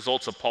 look at the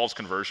results of Paul's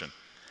conversion.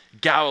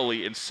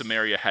 Galilee and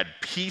Samaria had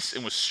peace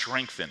and was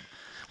strengthened.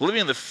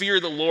 Living in the fear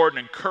of the Lord and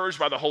encouraged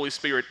by the Holy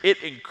Spirit,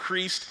 it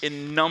increased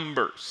in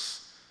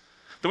numbers.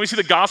 Then we see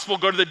the gospel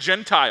go to the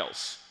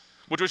Gentiles,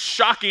 which was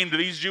shocking to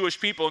these Jewish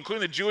people,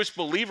 including the Jewish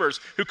believers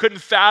who couldn't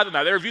fathom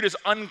that. They were viewed as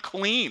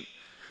unclean.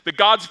 That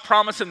God's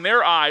promise in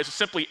their eyes is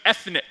simply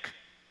ethnic.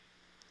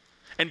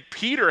 And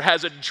Peter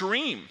has a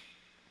dream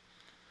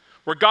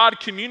where God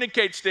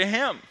communicates to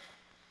him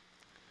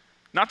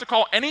not to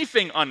call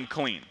anything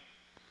unclean.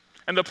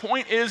 And the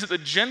point is that the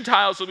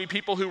Gentiles will be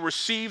people who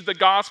receive the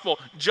gospel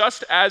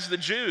just as the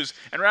Jews.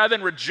 And rather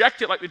than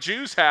reject it like the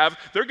Jews have,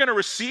 they're going to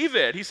receive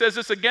it. He says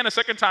this again a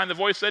second time. The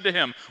voice said to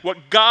him,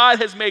 "What God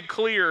has made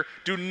clear,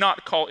 do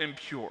not call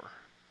impure."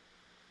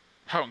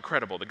 How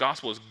incredible. The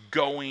gospel is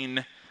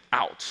going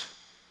out.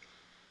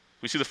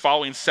 We see the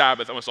following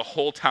Sabbath, almost a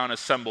whole town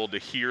assembled to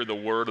hear the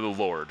word of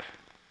the Lord.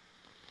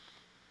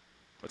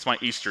 That's my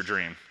Easter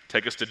dream.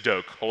 Take us to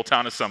Doak, whole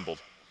town assembled.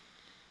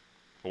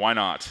 But why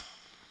not?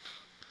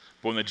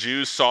 But when the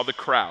Jews saw the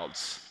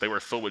crowds, they were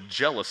filled with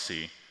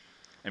jealousy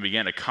and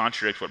began to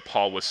contradict what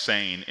Paul was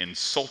saying,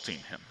 insulting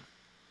him.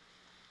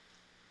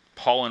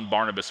 Paul and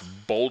Barnabas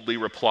boldly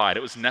replied,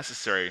 "It was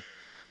necessary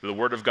that the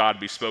word of God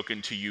be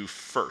spoken to you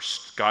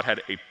first. God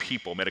had a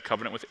people, made a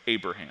covenant with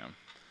Abraham.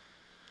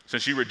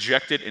 Since you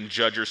rejected and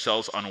judge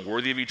yourselves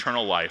unworthy of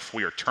eternal life,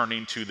 we are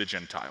turning to the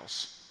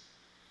Gentiles.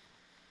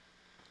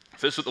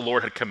 This is what the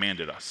Lord had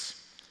commanded us.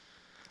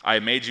 I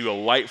have made you a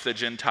light for the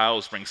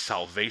Gentiles, bring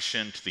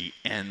salvation to the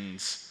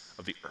ends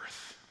of the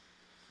earth."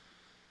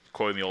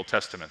 Quoting the Old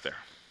Testament there.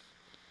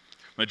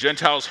 When the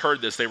Gentiles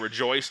heard this, they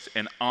rejoiced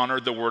and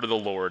honored the word of the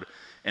Lord,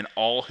 and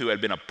all who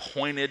had been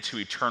appointed to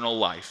eternal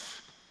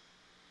life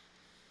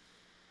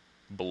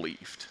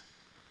believed.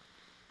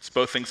 It's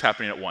both things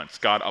happening at once.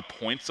 God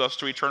appoints us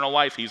to eternal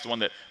life. He's the one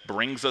that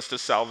brings us to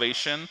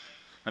salvation.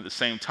 At the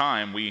same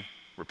time, we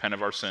repent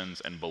of our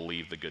sins and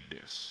believe the good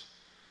news.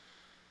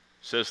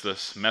 It says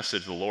this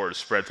message of the Lord is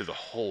spread through the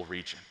whole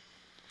region.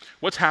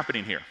 What's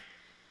happening here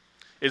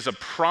is a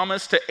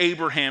promise to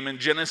Abraham in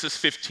Genesis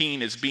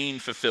 15 is being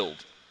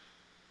fulfilled.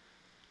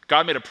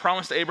 God made a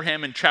promise to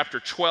Abraham in chapter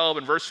 12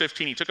 and verse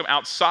 15. He took him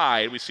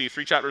outside, we see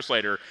 3 chapters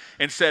later,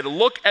 and said,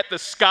 "Look at the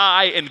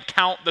sky and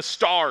count the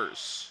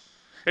stars,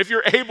 if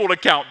you're able to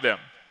count them."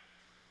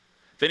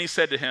 Then he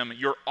said to him,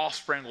 "Your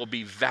offspring will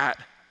be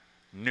that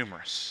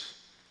numerous."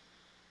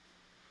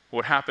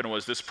 What happened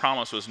was this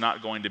promise was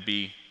not going to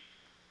be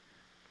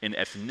in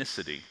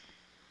ethnicity,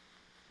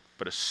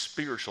 but a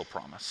spiritual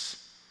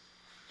promise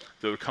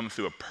that would come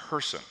through a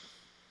person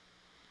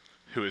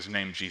who is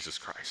named Jesus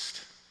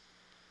Christ.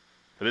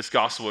 That this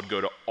gospel would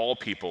go to all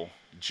people,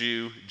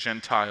 Jew,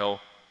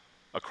 Gentile,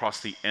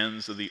 across the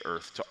ends of the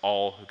earth, to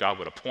all who God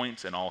would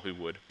appoint and all who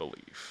would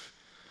believe.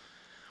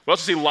 We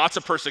also see lots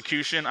of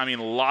persecution.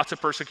 Lots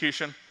of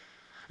persecution.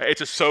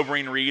 It's a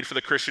sobering read for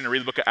the Christian to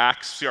read the book of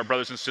Acts, see our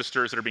brothers and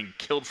sisters that are being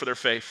killed for their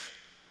faith.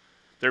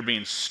 They're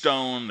being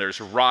stoned, there's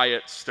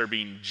riots, they're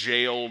being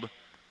jailed.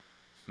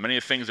 Many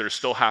of the things that are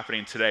still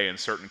happening today in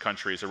certain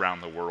countries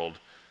around the world.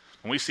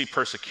 When we see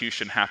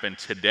persecution happen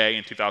today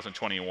in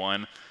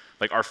 2021,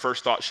 our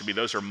first thought should be,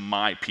 those are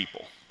my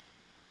people.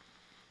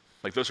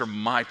 Those are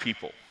my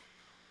people.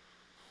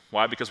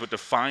 Why? Because what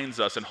defines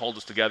us and holds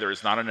us together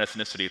is not an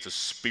ethnicity, it's a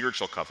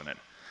spiritual covenant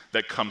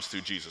that comes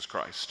through Jesus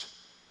Christ.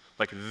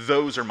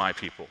 Those are my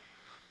people.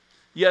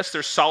 Yes,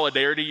 there's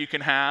solidarity you can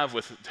have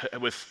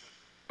with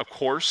of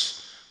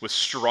course, with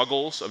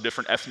struggles of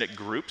different ethnic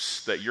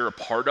groups that you're a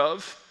part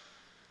of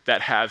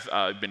that have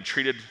been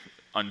treated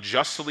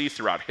unjustly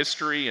throughout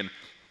history. And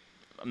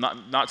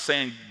I'm not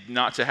saying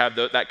not to have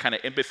that kind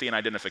of empathy and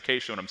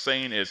identification. What I'm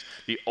saying is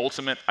the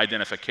ultimate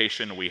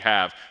identification we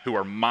have, who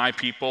are my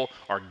people,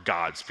 are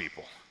God's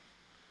people.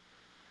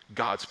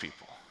 God's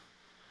people.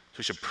 So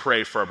we should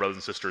pray for our brothers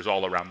and sisters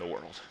all around the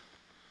world.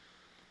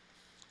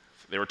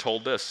 They were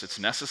told this: it's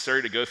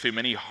necessary to go through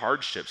many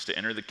hardships to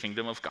enter the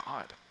kingdom of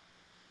God.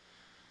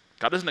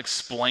 God doesn't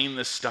explain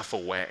this stuff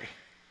away,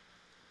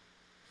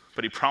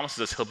 but he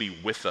promises us he'll be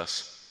with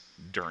us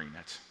during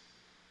it,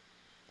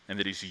 and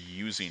that he's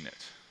using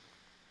it.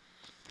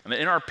 And that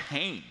in our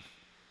pain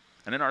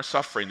and in our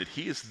suffering, that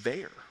he is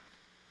there.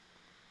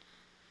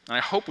 And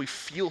I hope we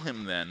feel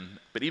him then,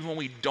 but even when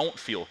we don't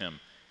feel him,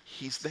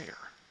 he's there.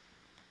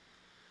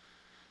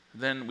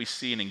 Then we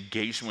see an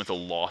engagement with a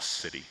lost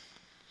city.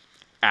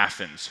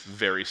 Athens,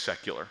 very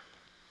secular.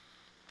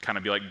 Kind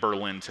of be like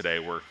Berlin today,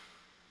 where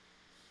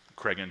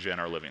Craig and Jen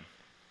are living.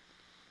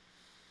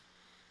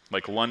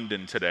 Like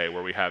London today,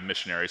 where we have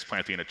missionaries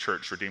planting a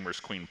church, Redeemer's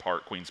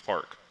Queen's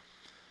Park.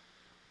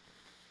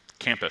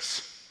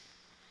 Campus,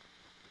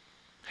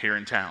 here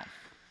in town.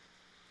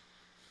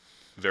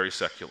 Very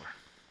secular.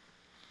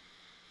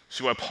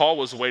 See, while Paul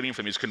was waiting for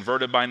them, he's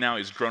converted by now,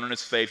 he's grown in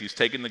his faith, he's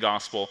taken the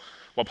gospel.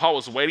 While Paul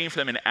was waiting for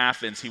them in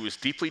Athens, he was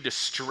deeply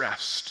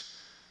distressed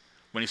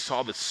when he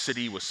saw the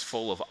city was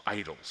full of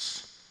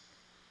idols.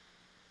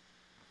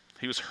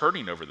 He was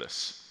hurting over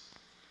this.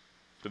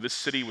 That this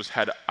city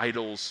had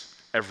idols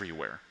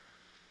everywhere.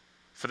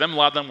 For them, a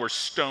lot of them were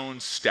stone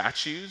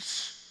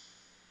statues,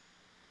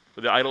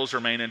 but the idols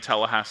remain in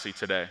Tallahassee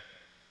today.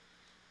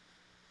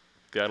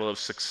 The idol of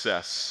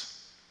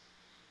success,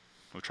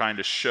 of trying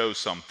to show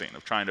something,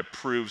 of trying to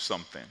prove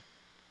something.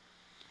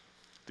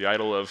 The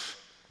idol of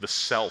the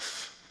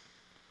self.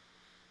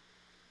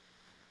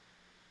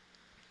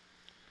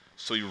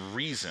 So he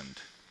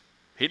reasoned.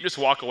 He didn't just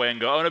walk away and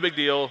go, "Oh, no big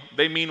deal.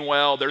 They mean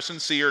well. They're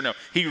sincere." No,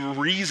 he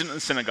reasoned in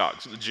the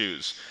synagogues with the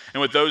Jews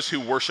and with those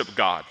who worship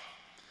God.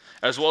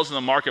 as well as in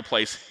the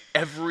marketplace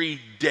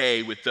every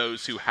day with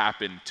those who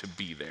happen to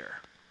be there.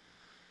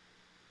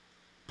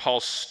 Paul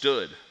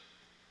stood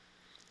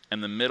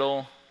in the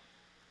middle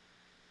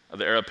of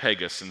the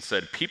Areopagus and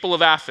said, "People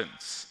of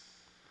Athens,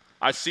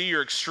 I see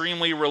you're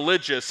extremely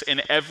religious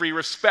in every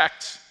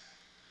respect.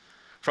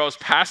 For I was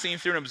passing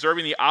through and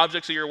observing the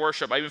objects of your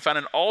worship. I even found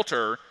an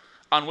altar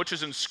on which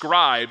is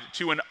inscribed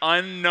to an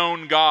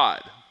unknown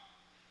God."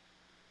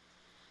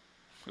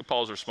 Look at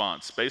Paul's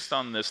response. "Based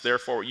on this,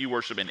 therefore, you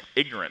worship in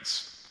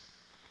ignorance.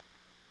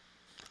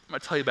 I'm going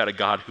to tell you about a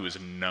God who is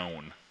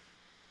known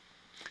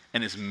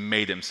and has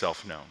made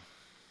himself known.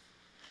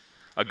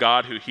 A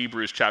God who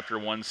Hebrews chapter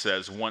 1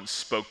 says once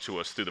spoke to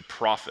us through the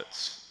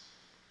prophets,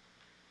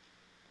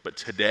 but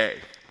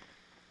today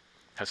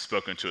has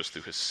spoken to us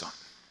through his Son.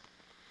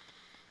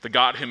 The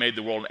God who made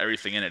the world and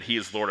everything in it, he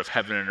is Lord of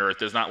heaven and earth,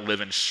 does not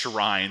live in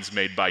shrines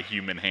made by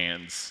human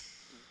hands.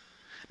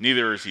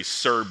 Neither is he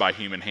served by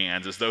human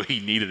hands as though he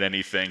needed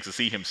anything, since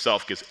he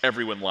himself gives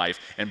everyone life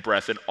and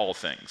breath in all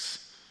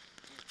things.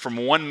 From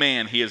one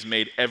man he has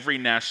made every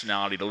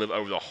nationality to live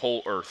over the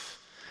whole earth,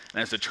 and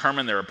has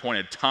determined their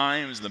appointed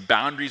times and the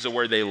boundaries of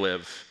where they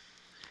live.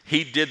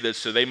 He did this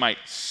so they might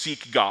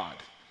seek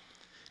God,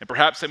 and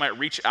perhaps they might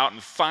reach out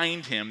and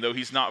find him, though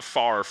he's not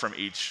far from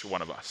each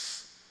one of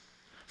us.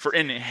 For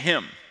in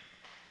him,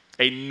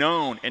 a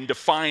known and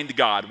defined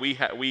God,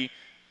 we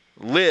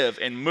live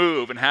and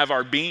move and have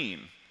our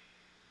being.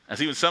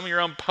 As even some of your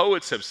own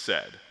poets have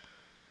said,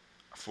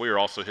 for we are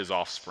also his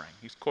offspring."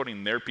 He's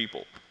quoting their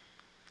people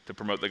to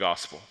promote the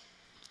gospel.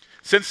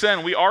 "Since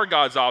then, we are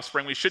God's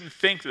offspring. We shouldn't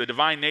think that the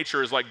divine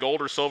nature is like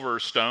gold or silver or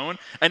stone,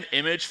 an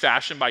image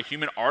fashioned by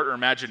human art or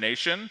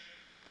imagination.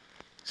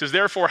 It says,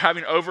 therefore,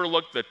 having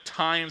overlooked the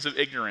times of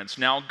ignorance,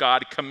 now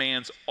God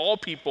commands all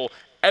people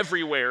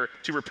everywhere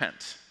to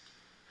repent.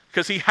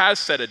 Because he has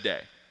set a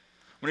day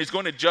when he's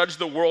going to judge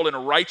the world in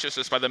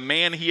righteousness by the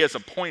man he has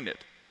appointed.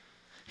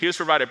 He has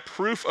provided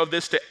proof of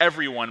this to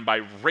everyone by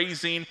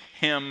raising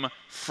him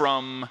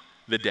from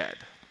the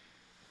dead."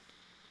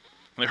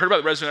 When they heard about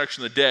the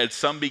resurrection of the dead,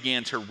 some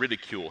began to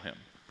ridicule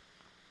him,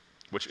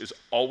 which is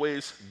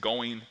always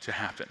going to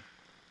happen.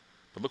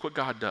 But look what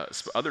God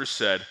does. But others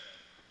said,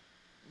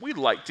 "We'd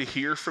like to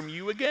hear from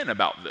you again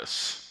about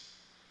this."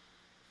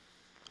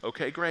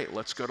 Okay, great,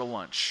 let's go to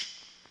lunch.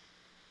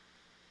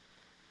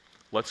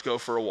 Let's go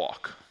for a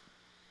walk.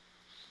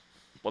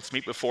 Let's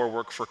meet before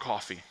work for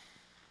coffee.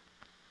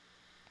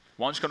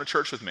 Why don't you come to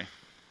church with me?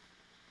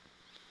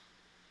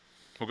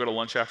 We'll go to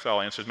lunch after.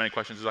 I'll answer as many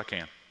questions as I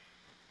can.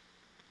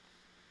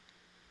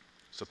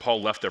 So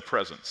Paul left their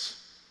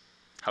presence.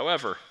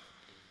 However,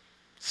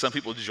 some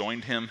people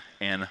joined him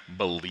and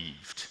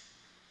believed.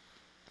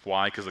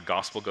 Why? Because the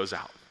gospel goes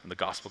out, and the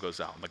gospel goes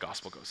out, and the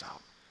gospel goes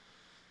out.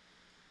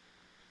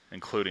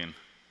 Including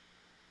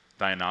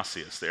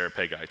Dionysius, the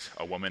Areopagite,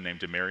 a woman named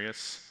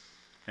Damaris,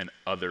 and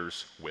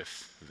others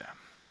with them.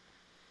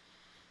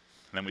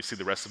 And then we see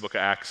the rest of the book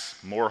of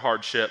Acts, more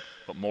hardship,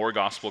 but more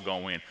gospel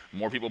going,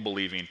 more people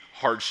believing,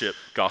 hardship,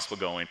 gospel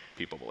going,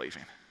 people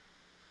believing.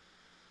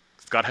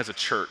 God has a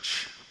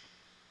church,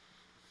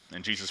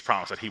 and Jesus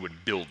promised that he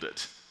would build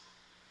it,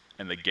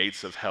 and the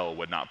gates of hell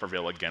would not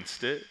prevail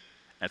against it,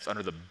 and it's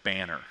under the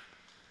banner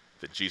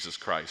that Jesus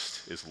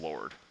Christ is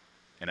Lord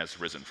and has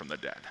risen from the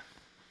dead.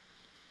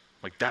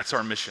 Like, that's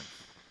our mission.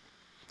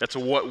 That's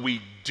what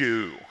we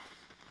do.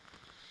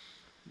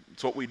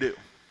 It's what we do.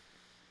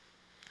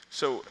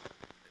 So,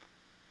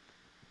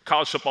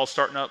 college football's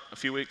starting up a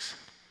few weeks,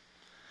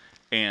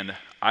 and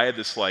I had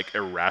this like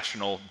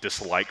irrational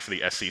dislike for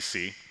the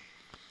SEC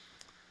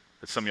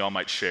that some of y'all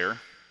might share.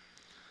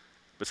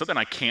 But something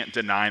I can't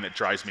deny and that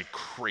drives me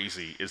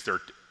crazy is their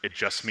 "it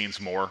just means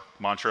more"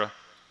 mantra.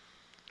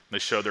 They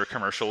show their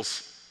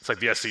commercials. It's like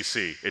the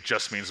SEC, it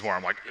just means more.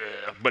 I'm like,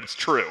 ugh, but it's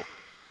true.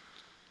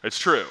 It's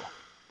true.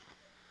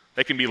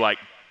 They can be like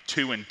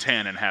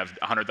 2-10 and have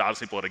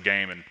 100,000 people at a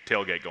game and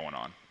tailgate going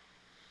on.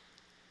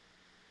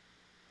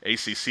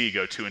 ACC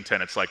go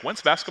 2-10. It's like,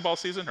 when's basketball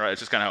season? Right?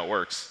 It's just kind of how it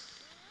works.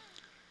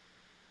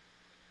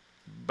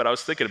 But I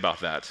was thinking about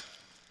that.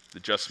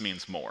 It just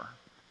means more.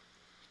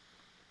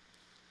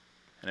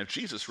 And if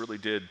Jesus really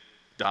did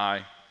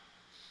die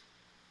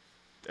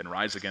and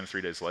rise again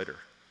 3 days later,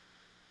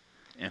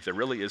 and if there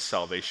really is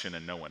salvation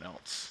and no one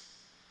else,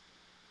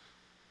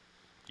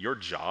 your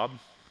job,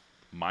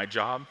 my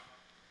job,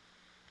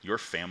 your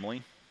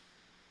family,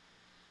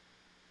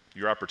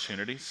 your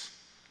opportunities,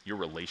 your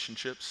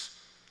relationships,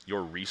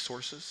 your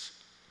resources,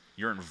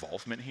 your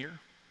involvement here,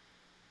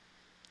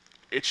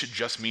 it should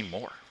just mean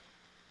more.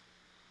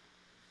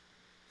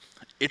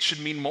 It should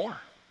mean more.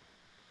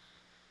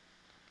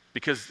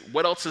 Because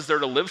what else is there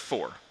to live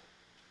for?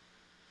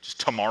 Just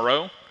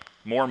tomorrow?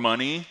 More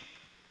money?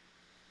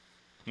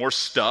 More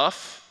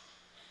stuff?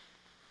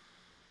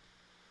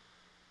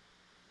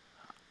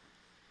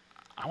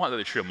 I want that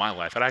to be true of my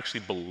life. I'd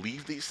actually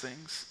believe these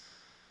things.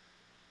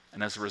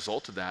 And as a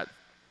result of that,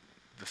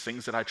 the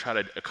things that I try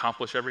to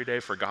accomplish every day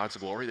for God's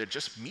glory, that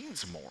just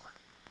means more.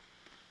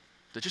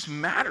 That just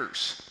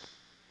matters.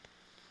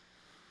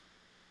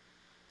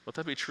 Let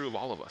that be true of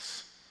all of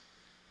us.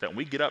 that when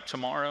we get up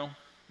tomorrow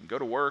and go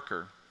to work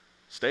or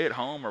stay at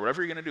home or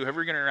whatever you're going to do, whoever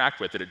you're going to interact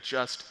with, that it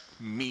just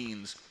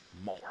means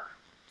more.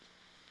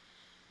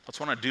 I just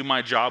want to do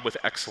my job with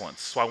excellence,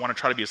 so I want to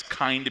try to be as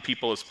kind to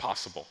people as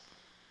possible.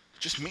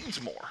 It just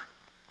means more.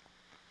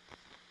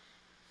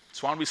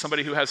 So I want to be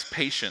somebody who has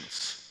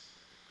patience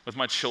with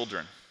my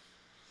children.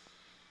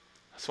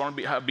 So I want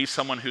to be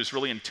someone who's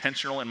really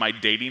intentional in my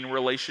dating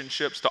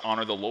relationships to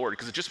honor the Lord,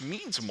 because it just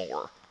means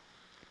more.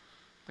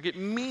 Like, it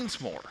means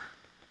more.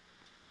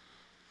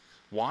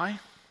 Why?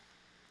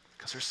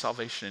 Because there's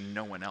salvation in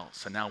no one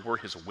else. And now we're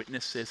his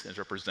witnesses and his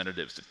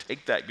representatives to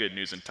take that good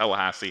news in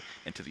Tallahassee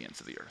and to the ends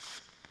of the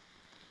earth.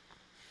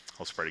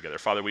 Let's pray together.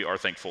 Father, we are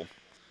thankful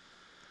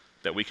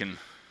that we can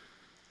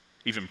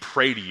even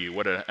pray to you.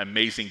 What an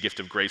amazing gift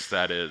of grace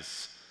that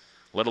is,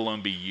 let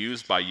alone be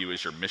used by you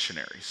as your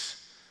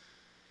missionaries.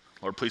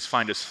 Lord, please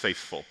find us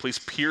faithful. Please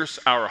pierce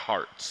our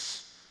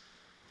hearts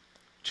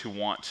to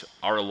want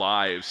our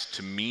lives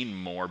to mean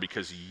more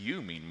because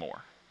you mean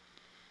more.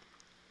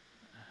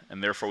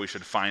 And therefore we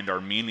should find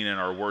our meaning and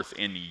our worth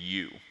in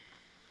you.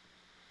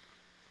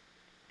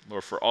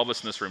 Lord, for all of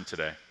us in this room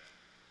today,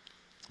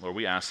 Lord,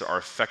 we ask that our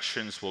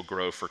affections will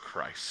grow for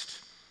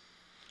Christ,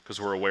 because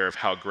we're aware of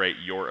how great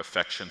your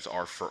affections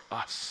are for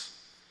us,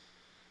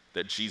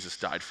 that Jesus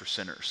died for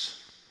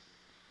sinners,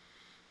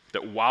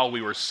 that while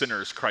we were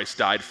sinners, Christ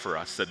died for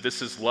us, that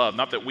this is love,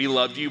 not that we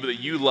loved you, but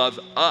that you loved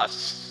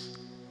us.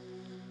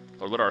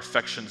 Lord, let our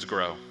affections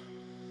grow.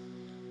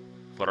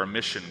 Let our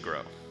mission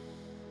grow.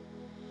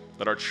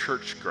 Let our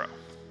church grow.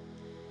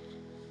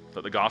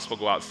 Let the gospel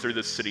go out through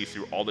this city,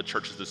 through all the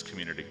churches of this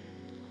community,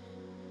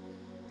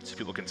 so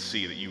people can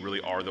see that you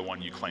really are the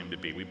one you claim to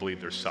be. We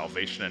believe there's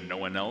salvation in no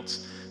one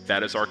else.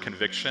 That is our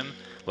conviction.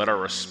 Let our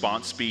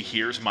response be,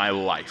 here's my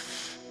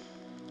life.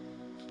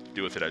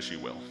 Do with it as you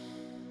will.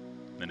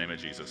 In the name of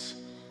Jesus,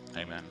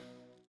 amen.